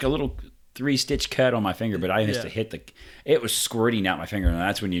out. It was like a little 3-stitch cut on my finger, but I used to hit it was squirting out my finger, and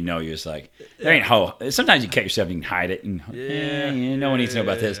that's when you know you're just like, there ain't sometimes you cut yourself, you can hide it, and no one needs to know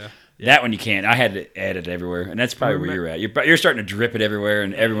about this. That one you can't. I had to add it everywhere, and that's probably where you're at. You're starting to drip it everywhere,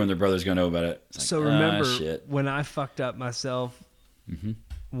 and everyone, their brother's going to know about it. Like, so remember when I fucked up myself,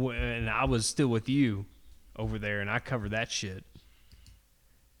 when I was still with you over there, and I covered that shit.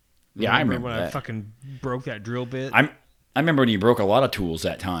 Yeah, I remember when that. I fucking broke that drill bit. I remember when you broke a lot of tools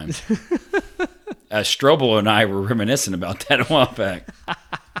that time. Strobel and I were reminiscing about that a while back.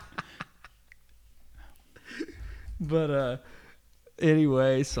 But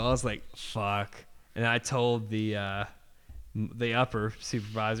anyway, so I was like, fuck. And I told the upper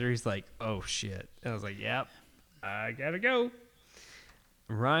supervisor, he's like, oh, shit. And I was like, yep, I gotta go.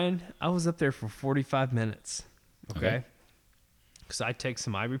 Ryan, I was up there for 45 minutes, okay? Because I take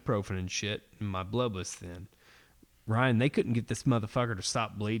some ibuprofen and shit, and my blood was thin. Ryan, they couldn't get this motherfucker to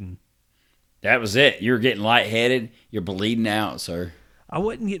stop bleeding. That was it. You were getting lightheaded. You're bleeding out, sir. I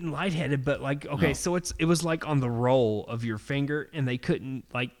wasn't getting lightheaded, but so it was like on the roll of your finger, and they couldn't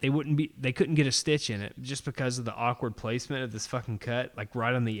get a stitch in it just because of the awkward placement of this fucking cut, like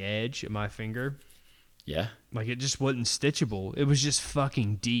right on the edge of my finger. Yeah. Like it just wasn't stitchable. It was just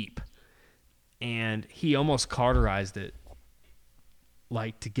fucking deep. And he almost cauterized it.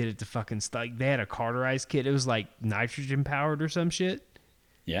 Like to get it to fucking like they had a cauterized kit. It was like nitrogen powered or some shit.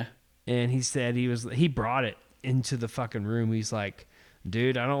 Yeah. And he said he brought it into the fucking room. He's like,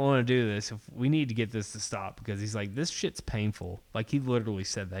 dude, I don't want to do this. We need to get this to stop because he's like, this shit's painful. Like he literally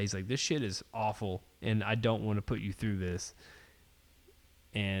said that. He's like, this shit is awful and I don't want to put you through this.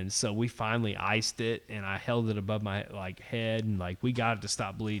 And so we finally iced it and I held it above my head and we got it to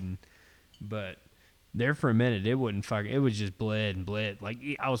stop bleeding. But there for a minute, it was just bled and bled. Like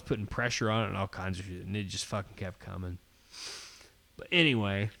I was putting pressure on it and all kinds of shit and it just fucking kept coming. But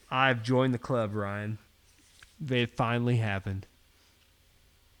anyway, I've joined the club, Ryan. It finally happened.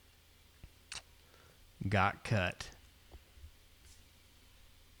 Got cut.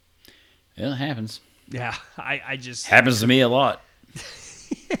 Well, it happens. Yeah, I just... Happens to me a lot.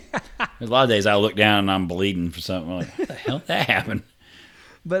 There's a lot of days I look down and I'm bleeding for something. I'm like, what the hell did that happen?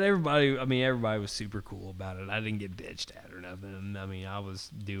 But everybody was super cool about it. I didn't get bitched at or nothing. I mean, I was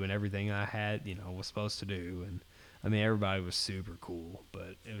doing everything I had, was supposed to do. And, I mean, everybody was super cool.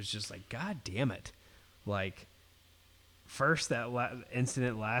 But it was just like, God damn it. Like, first that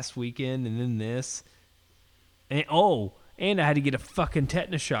incident last weekend and then this. And I had to get a fucking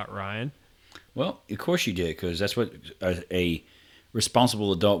tetanus shot, Ryan. Well, of course you did, because that's what a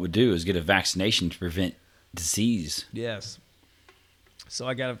responsible adult would do is get a vaccination to prevent disease. Yes. So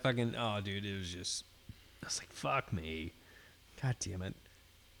I got a fucking, oh, dude, it was just, I was like, fuck me. God damn it.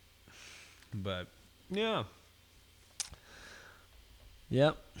 But, yeah.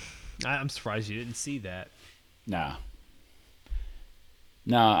 Yep. I'm surprised you didn't see that. Nah.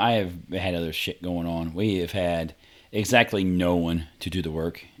 No, I have had other shit going on. We have had exactly no one to do the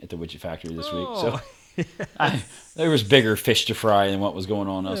work at the Widget Factory this week. So there was bigger fish to fry than what was going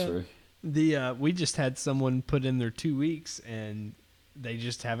on elsewhere. We just had someone put in their 2 weeks, and they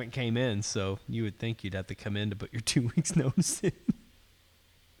just haven't came in. So you would think you'd have to come in to put your 2 weeks notice in.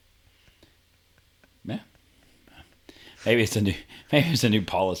 Yeah. Maybe it's a new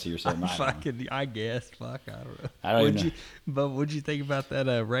policy or something. I guess. Fuck, I don't know. I don't even know. But what'd you think about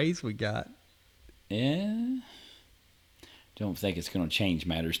that raise we got? Yeah. Don't think it's going to change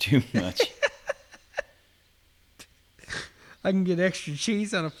matters too much. I can get extra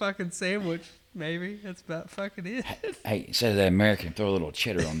cheese on a fucking sandwich. Maybe that's about fucking it. Hey, instead of that American, throw a little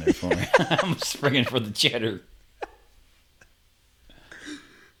cheddar on there for me. I'm springing for the cheddar.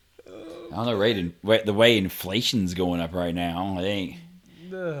 I don't know, the way inflation's going up right now,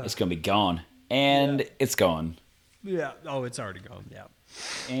 it's going to be gone. And it's gone. Yeah. Oh, it's already gone. Yeah.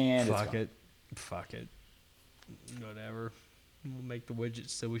 And Fuck it. Whatever. We'll make the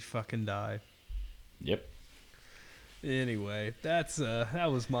widgets till we fucking die. Yep. Anyway, that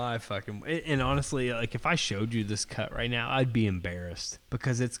was my fucking. And honestly, like if I showed you this cut right now, I'd be embarrassed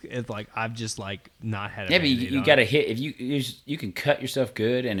because it's like I've just like not had. Yeah, but you got to hit if you can cut yourself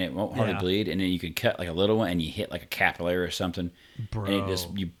good and it won't hardly bleed, and then you can cut like a little one and you hit like a capillary or something, bro,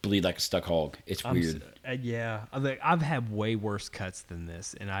 and you bleed like a stuck hog. It's weird. Yeah, I've had way worse cuts than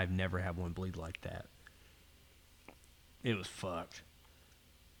this, and I've never had one bleed like that. It was fucked.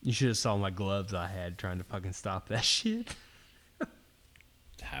 You should have saw my gloves I had trying to fucking stop that shit. That's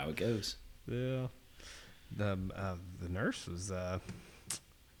how it goes. Yeah. The nurse was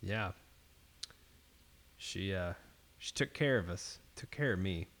yeah. She took care of us. Took care of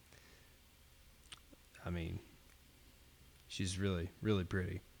me. I mean, she's really, really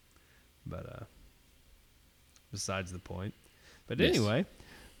pretty. But besides the point. But yes. Anyway,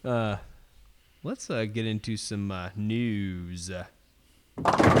 let's get into some news.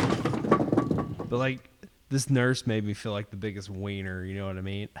 But like this nurse made me feel like the biggest wiener, you know what I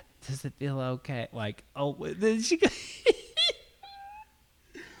mean? Does it feel okay? Like, oh, then she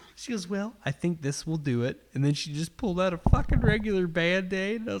goes, well, I think this will do it. And then she just pulled out a fucking regular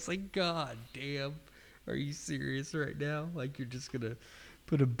Band-Aid. And I was like, God damn, are you serious right now? Like you're just gonna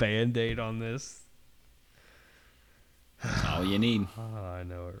put a Band-Aid on this? That's all you need. Oh, I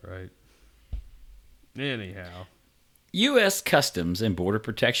know it, right? Anyhow. U.S. Customs and Border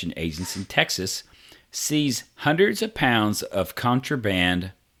Protection agents in Texas seize hundreds of pounds of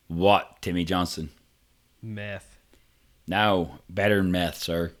contraband. What, Timmy Johnson? Meth. No, better than meth,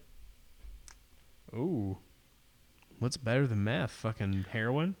 sir. Ooh. What's better than meth? Fucking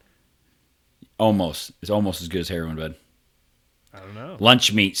heroin? Almost. It's almost as good as heroin, bud. I don't know.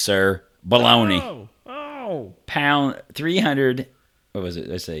 Lunch meat, sir. Bologna. Oh. Pound 300. What was it?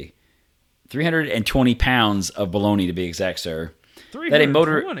 Let's see. 320 pounds of bologna to be exact, sir.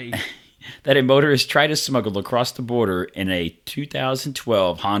 320? That a motorist tried to smuggle across the border in a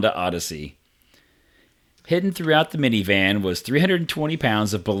 2012 Honda Odyssey. Hidden throughout the minivan was 320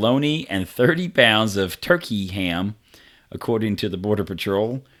 pounds of bologna and 30 pounds of turkey ham, according to the Border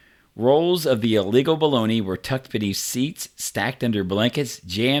Patrol. Rolls of the illegal bologna were tucked beneath seats, stacked under blankets,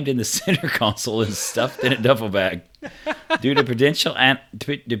 jammed in the center console, and stuffed in a duffel bag. Due to potential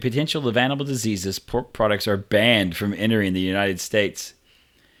of animal diseases, pork products are banned from entering the United States.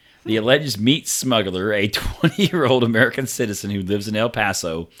 The alleged meat smuggler, a 20-year-old American citizen who lives in El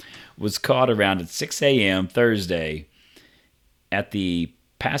Paso, was caught around at 6 a.m. Thursday at the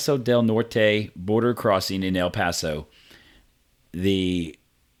Paso del Norte border crossing in El Paso.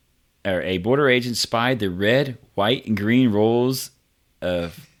 A border agent spied the red, white, and green rolls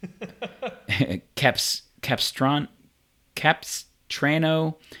of Capistrano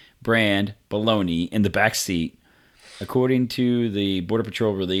brand bologna in the back seat, according to the Border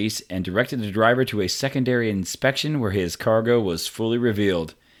Patrol release, and directed the driver to a secondary inspection where his cargo was fully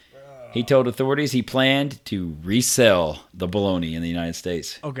revealed. He told authorities he planned to resell the bologna in the United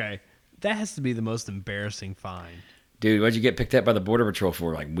States. Okay, that has to be the most embarrassing find. Dude, what'd you get picked up by the Border Patrol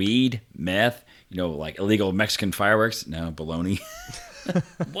for? Like weed, meth, like illegal Mexican fireworks? No, bologna.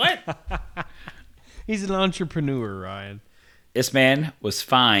 What? He's an entrepreneur, Ryan. This man was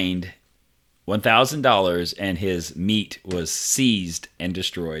fined $1,000 and his meat was seized and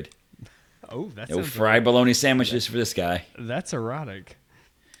destroyed. Oh, that's No fried bologna sandwiches for this guy. That's erotic.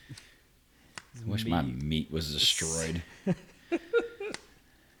 I wish my meat was destroyed.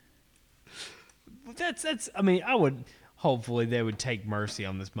 That's. I mean, I would. Hopefully, they would take mercy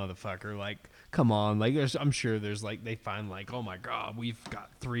on this motherfucker. Like, come on. Like, I'm sure there's like they find like, oh my god, we've got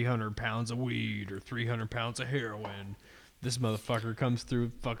 300 pounds of weed or 300 pounds of heroin. This motherfucker comes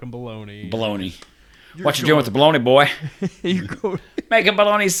through fucking bologna. Bologna. What you doing with the bologna, boy? You're going. Making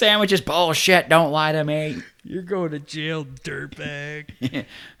bologna sandwiches? Bullshit. Don't lie to me. You're going to jail, dirtbag.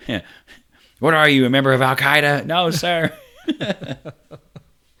 What are you, a member of Al Qaeda? No, sir.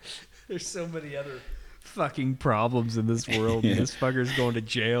 There's so many other fucking problems in this world. And this fucker's going to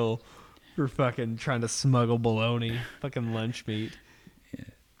jail for fucking trying to smuggle bologna, fucking lunch meat.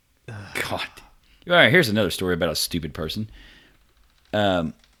 God. All right, here's another story about a stupid person.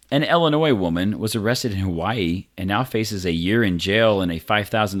 An Illinois woman was arrested in Hawaii and now faces a year in jail and a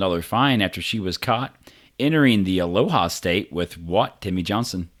 $5,000 fine after she was caught entering the Aloha State with what, Timmy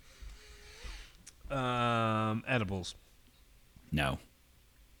Johnson? Edibles. No.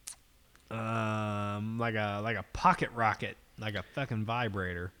 Like a pocket rocket, like a fucking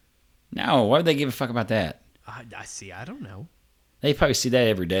vibrator. No, why would they give a fuck about that? I see. I don't know. They probably see that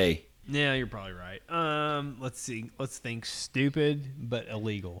every day. Yeah, you're probably right. Let's see. Let's think. Stupid but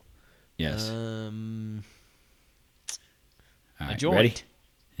illegal. Yes. A All right, joint. ready?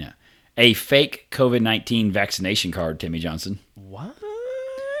 Yeah. A fake COVID-19 vaccination card, Timmy Johnson. What?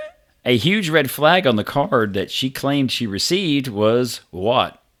 A huge red flag on the card that she claimed she received was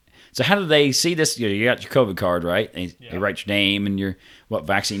what? So how do they see this? You got your COVID card, right? They write your name and your what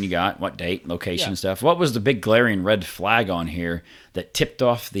vaccine you got, what date, location, and stuff. What was the big glaring red flag on here that tipped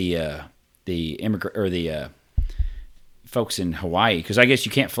off the immigrant or the folks in Hawaii? Because I guess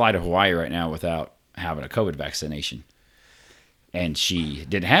you can't fly to Hawaii right now without having a COVID vaccination. And she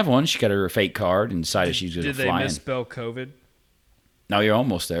didn't have one. She got her fake card and decided she was going to fly in. Did they misspell COVID? No, you're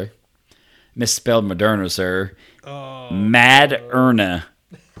almost there. Misspelled Moderna, sir. Moderna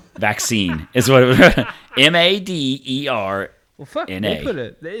vaccine is what it was. Maderna. Well, fuck. They put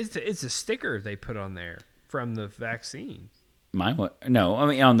it's a sticker they put on there from the vaccine. Mine what? No, I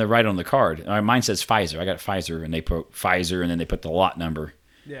mean on the card. Mine says Pfizer. I got Pfizer, and they put Pfizer, and then they put the lot number.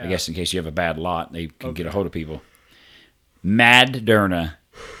 Yeah. I guess in case you have a bad lot, they can get a hold of people. Moderna.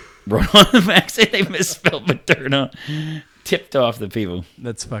 Wrote on the vaccine, they misspelled Moderna. Tipped off the people.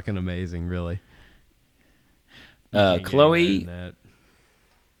 That's fucking amazing, really. Chloe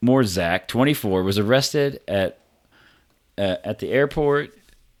Morzak, 24, was arrested at the airport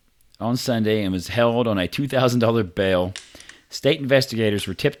on Sunday and was held on a $2,000 bail. State investigators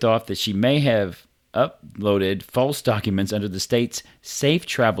were tipped off that she may have uploaded false documents under the state's Safe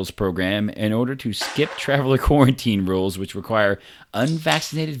Travels program in order to skip traveler quarantine rules, which require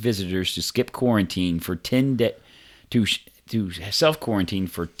unvaccinated visitors to skip quarantine for 10 days. To self-quarantine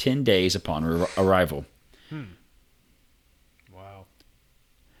for 10 days upon arrival. Wow.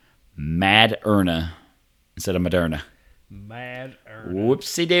 Moderna instead of Moderna. Moderna.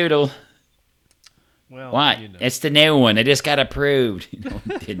 Whoopsie doodle. Well, what? It's the new one. They just got approved. No,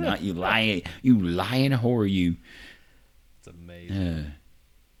 did not. You lying whore, you. It's amazing.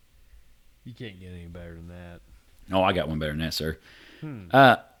 You can't get any better than that. Oh, I got one better than that, sir.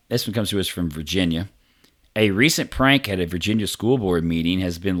 This one comes to us from Virginia. A recent prank at a Virginia school board meeting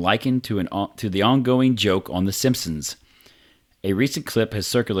has been likened to the ongoing joke on The Simpsons. A recent clip has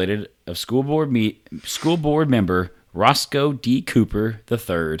circulated of school board member Roscoe D. Cooper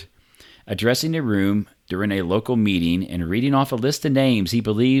III addressing a room during a local meeting and reading off a list of names he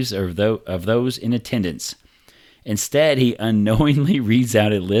believes are of those in attendance. Instead, he unknowingly reads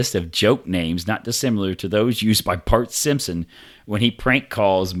out a list of joke names not dissimilar to those used by Bart Simpson when he prank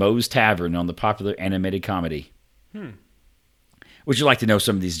calls Moe's Tavern on the popular animated comedy. Would you like to know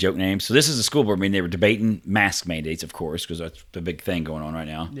some of these joke names? So this is a school board meeting. They were debating mask mandates, of course, because that's the big thing going on right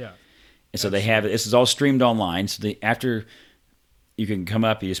now. Yeah. And so they have it. This is all streamed online. So after you can come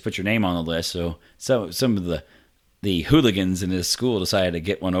up, you just put your name on the list. So some of the hooligans in this school decided to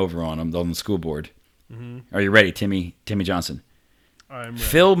get one over on them on the school board. Mm-hmm. Are you ready, Timmy Johnson? I'm ready.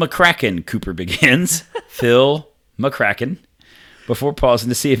 Phil McCracken, Cooper begins. Phil McCracken. Before pausing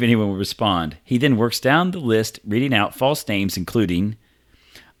to see if anyone will respond. He then works down the list, reading out false names, including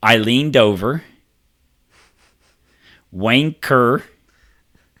Eileen Dover, Wayne Kerr,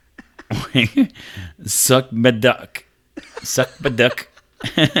 Suck my duck,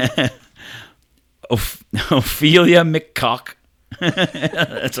 Ophelia McCock.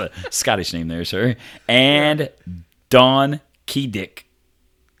 That's a Scottish name there, sir. And Don Keydick.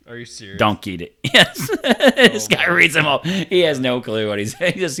 Are you serious? Donkeyed it. Yes. This guy my reads them all. He has no clue what he's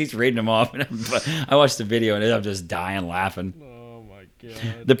saying. He's reading them off. And I watched the video and I'm just dying laughing. Oh my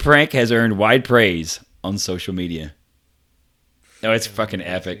god. The prank has earned wide praise on social media. No, it's fucking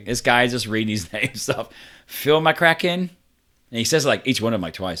epic. This guy is just reading these names off. Fill my crack in. And he says like each one of them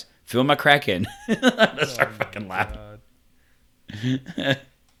like twice. Fill my crack in. I start fucking laughing.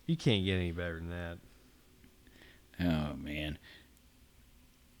 You can't get any better than that. Oh, man.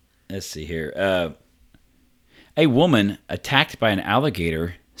 Let's see here. A woman attacked by an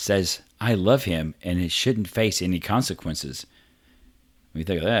alligator says, I love him and it shouldn't face any consequences. What do you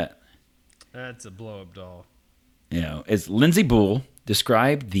think of that? That's a blow-up doll. You know, as Lindsay Bull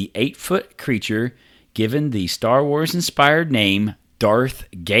described the 8-foot creature given the Star Wars-inspired name Darth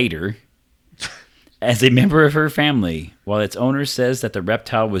Gator as a member of her family, while its owner says that the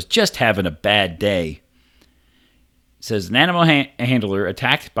reptile was just having a bad day. It says an animal handler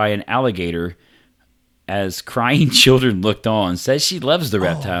attacked by an alligator as crying children looked on says she loves the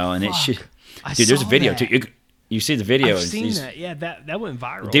reptile and it should. Dude, there's a video too. You see the video. I've seen that. Yeah, that went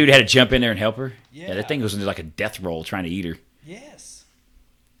viral. Dude had to jump in there and help her. Yeah, That thing was into like a death roll trying to eat her. Yes.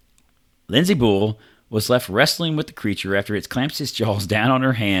 Lindsay Bull was left wrestling with the creature after it clamps its jaws down on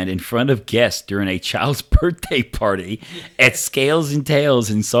her hand in front of guests during a child's birthday party at Scales and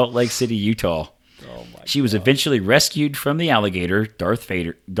Tails in Salt Lake City, Utah. Oh my She was eventually rescued from the alligator, Darth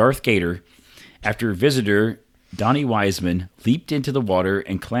Gator, after a visitor, Donnie Wiseman, leaped into the water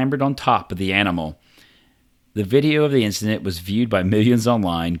and clambered on top of the animal. The video of the incident was viewed by millions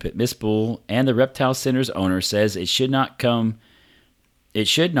online, but Miss Bull and the Reptile Center's owner says it should not come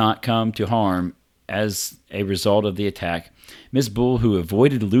to harm as a result of the attack. Miss Bull, who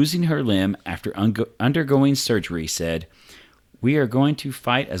avoided losing her limb after undergoing surgery, said, "We are going to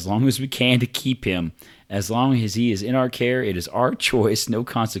fight as long as we can to keep him. As long as he is in our care, it is our choice. No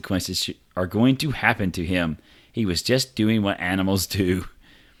consequences are going to happen to him. He was just doing what animals do."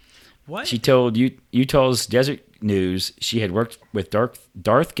 What? She told Utah's Desert News she had worked with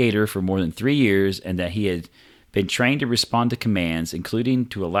Darth Gator for more than 3 years and that he had been trained to respond to commands, including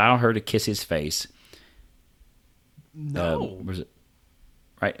to allow her to kiss his face. No. Was it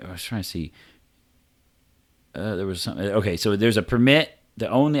right? I was trying to see. There was something. Okay, so there's a permit to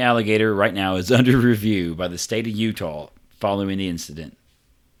own the alligator right now is under review by the state of Utah following the incident.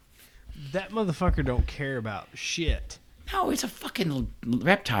 That motherfucker don't care about shit. No, it's a fucking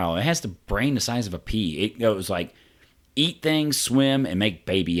reptile. It has the brain the size of a pea. It goes like eat things, swim, and make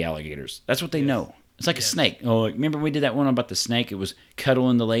baby alligators. That's what they know. It's like a snake. Oh, remember we did that one about the snake? It was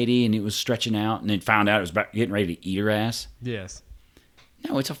cuddling the lady and it was stretching out, and then found out it was about getting ready to eat her ass. Yes.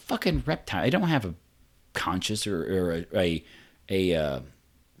 No, it's a fucking reptile. They don't have a conscious or a I'm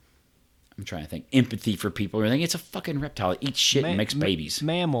trying to think, empathy for people or anything. It's a fucking reptile. It eats shit and makes babies.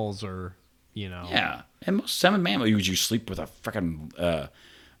 Mammals are, you know. Yeah. And some mammals, would you sleep with a fucking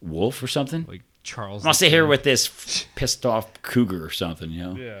wolf or something? Like Charles. I'll sit here with this pissed off cougar or something, you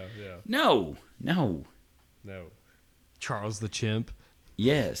know? Yeah. No. Charles the chimp.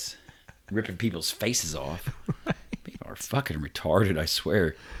 Yes. Ripping people's faces off. People are fucking retarded, I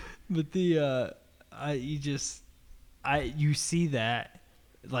swear. But you see that,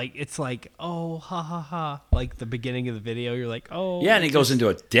 like, it's like, oh, ha ha ha, like the beginning of the video, you're like, oh. Yeah, and he goes into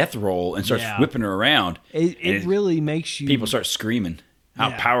a death roll and starts whipping her around. It really makes you. People start screaming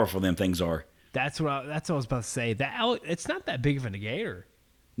how powerful them things are. That's what I was about to say. It's not that big of a gator.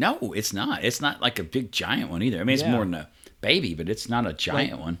 No, it's not. It's not like a big giant one either. I mean, it's more than a baby, but it's not a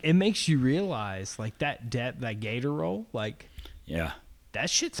giant one. It makes you realize, like, that gator roll, like, yeah, that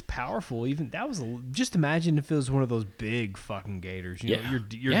shit's powerful. Even that was just imagine if it was one of those big fucking gators. You know,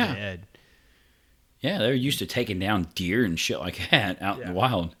 you're dead. Yeah, they're used to taking down deer and shit like that out in the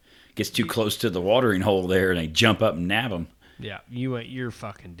wild. Gets too close to the watering hole there, and they jump up and nab them. Yeah, you're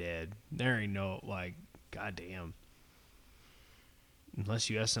fucking dead. There ain't no, like, goddamn. Unless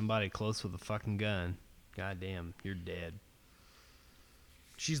you have somebody close with a fucking gun, goddamn, you're dead.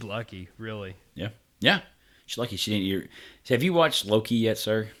 She's lucky, really. Yeah. She's lucky she didn't hear. Have you watched Loki yet,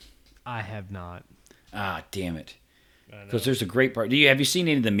 sir? I have not. Ah, damn it. Because there's a great part. Have you seen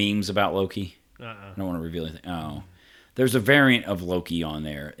any of the memes about Loki? I don't want to reveal anything. Oh. There's a variant of Loki on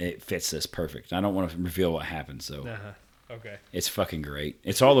there. It fits this perfect. I don't want to reveal what happens, so. Okay. It's fucking great.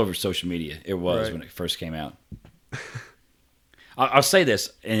 It's all over social media. It was when it first came out. I'll say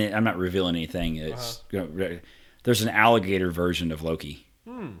this, and I'm not revealing anything. It's there's an alligator version of Loki.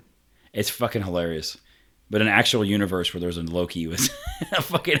 It's fucking hilarious. But an actual universe where there's a Loki with a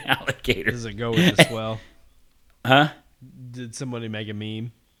fucking alligator. Does it go with this well? Huh? Did somebody make a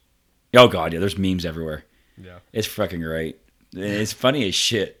meme? Oh, God, yeah. There's memes everywhere. Yeah. It's fucking great. It's funny as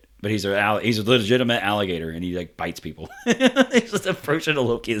shit. but he's a legitimate alligator, and he like bites people. He's just approaching a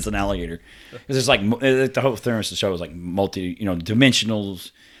Loki as an alligator. Because it's like the whole premise of the show is like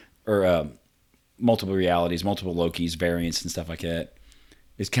dimensionals or multiple realities, multiple Lokis, variants, and stuff like that.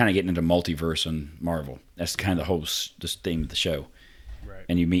 It's kind of getting into multiverse on Marvel. That's kind of the whole theme of the show. Right.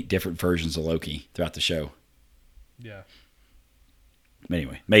 And you meet different versions of Loki throughout the show. Yeah. But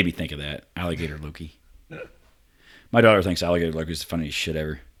anyway, maybe think of that. Alligator Loki. My daughter thinks alligator Loki is the funniest shit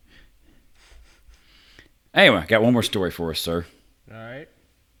ever. Anyway, I got one more story for us, sir. All right.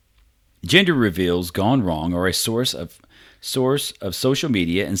 Gender reveals gone wrong are a source of social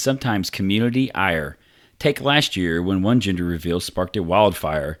media and sometimes community ire. Take last year when one gender reveal sparked a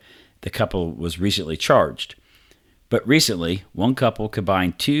wildfire. The couple was recently charged. But recently, one couple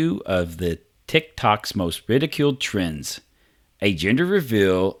combined two of the TikTok's most ridiculed trends. A gender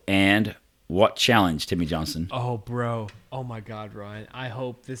reveal and what challenge, Timmy Johnson? Oh, bro. Oh, my God, Ryan. I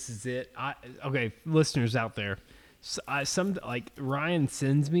hope this is it. Okay, listeners out there. Ryan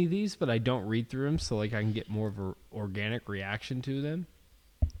sends me these, but I don't read through them, so like I can get more of an organic reaction to them.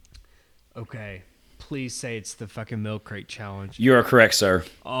 Okay. Please say it's the fucking milk crate challenge. You are correct, sir.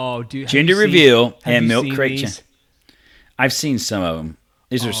 Oh, dude. Gender reveal and milk crate challenge. I've seen some of them.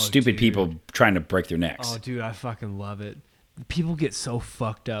 These are stupid people trying to break their necks. Oh, dude, I fucking love it. People get so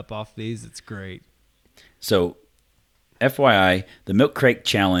fucked up off these. It's great. So, FYI, the Milk Crate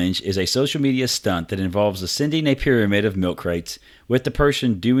Challenge is a social media stunt that involves ascending a pyramid of milk crates, with the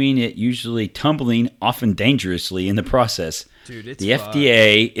person doing it usually tumbling, often dangerously, in the process. Dude, it's the fun.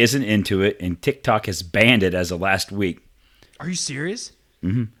 FDA isn't into it, and TikTok has banned it as of last week. Are you serious?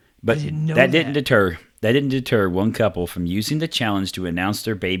 Mm-hmm. But that didn't deter one couple from using the challenge to announce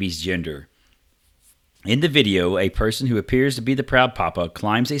their baby's gender. In the video, a person who appears to be the proud papa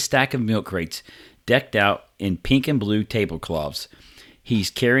climbs a stack of milk crates decked out in pink and blue tablecloths.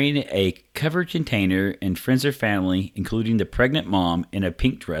 He's carrying a covered container, and friends or family, including the pregnant mom, in a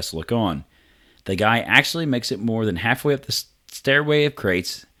pink dress, look on. The guy actually makes it more than halfway up the stairway of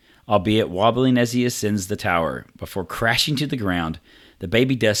crates, albeit wobbling as he ascends the tower, before crashing to the ground. The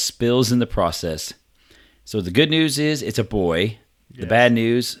baby dust spills in the process. So the good news is it's a boy. The bad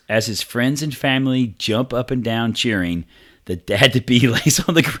news, as his friends and family jump up and down cheering, the dad-to-be lays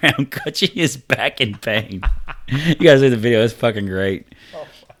on the ground, clutching his back in pain. You guys see the video. It's fucking great. Oh,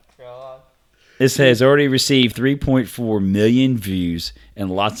 my God. This has already received 3.4 million views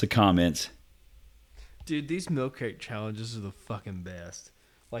and lots of comments. Dude, these milk crate challenges are the fucking best.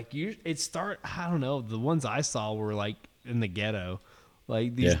 Like, I don't know, the ones I saw were, like, in the ghetto.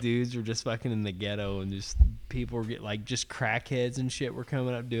 Like, these dudes are just fucking in the ghetto, and just people were just crackheads and shit were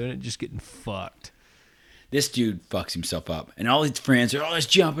coming up doing it, just getting fucked. This dude fucks himself up, and all his friends are always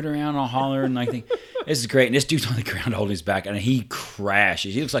jumping around and hollering. Like, this is great. And this dude's on the ground holding his back, and he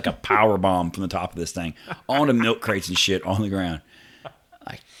crashes. He looks like a power bomb from the top of this thing, on the milk crates and shit on the ground.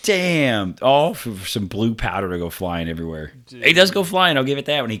 Like, damn, all for some blue powder to go flying everywhere. Dude. He does go flying. I'll give it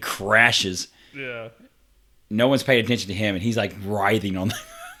that when he crashes. Yeah. No one's paying attention to him, and he's like writhing on the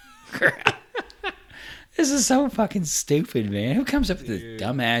ground. This is so fucking stupid, man. Who comes up with this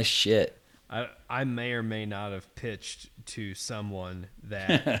dumbass shit? I may or may not have pitched to someone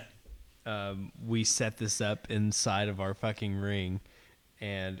that we set this up inside of our fucking ring,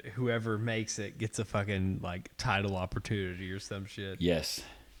 and whoever makes it gets a fucking like title opportunity or some shit. Yes.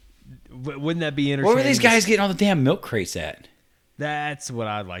 Wouldn't that be interesting? Where were these guys getting all the damn milk crates at? That's what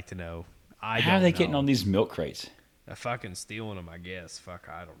I'd like to know. How are they getting on these milk crates? Fucking stealing them, I guess. Fuck,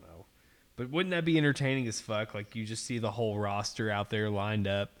 I don't know. But wouldn't that be entertaining as fuck? Like, you just see the whole roster out there lined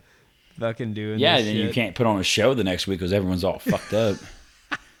up, fucking doing this then shit. You can't put on a show the next week because everyone's all fucked up.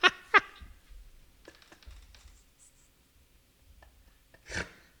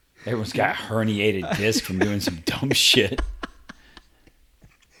 Everyone's got herniated disc from doing some dumb shit.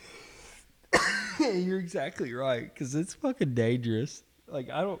 Yeah, you're exactly right, because it's fucking dangerous. Like,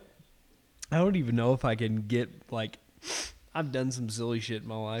 I don't even know if I can get, like, I've done some silly shit in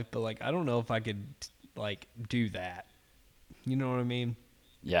my life, but, like, I don't know if I could, like, do that. You know what I mean?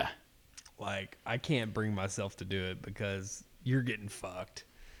 Yeah. Like, I can't bring myself to do it because you're getting fucked.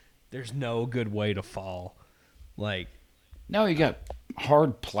 There's no good way to fall. Like, no, you got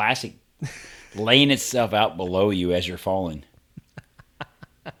hard plastic laying itself out below you as you're falling.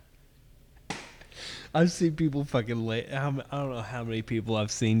 I've seen people fucking I don't know how many people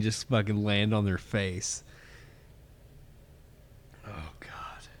I've seen just fucking land on their face. Oh,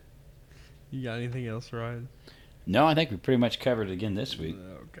 God. You got anything else, Ryan? No, I think we pretty much covered it again this week.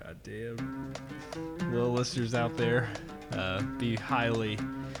 Oh, God damn. Well, listeners out there, be highly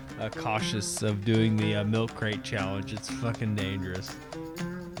cautious of doing the milk crate challenge. It's fucking dangerous.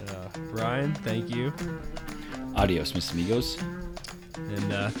 Ryan, thank you. Adios, mis amigos.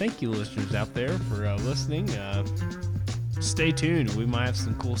 And thank you, listeners out there, for listening. Stay tuned. We might have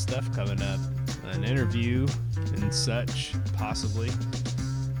some cool stuff coming up. An interview and such, possibly.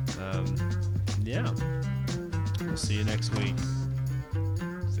 Yeah. We'll see you next week.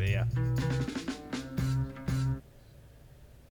 See ya.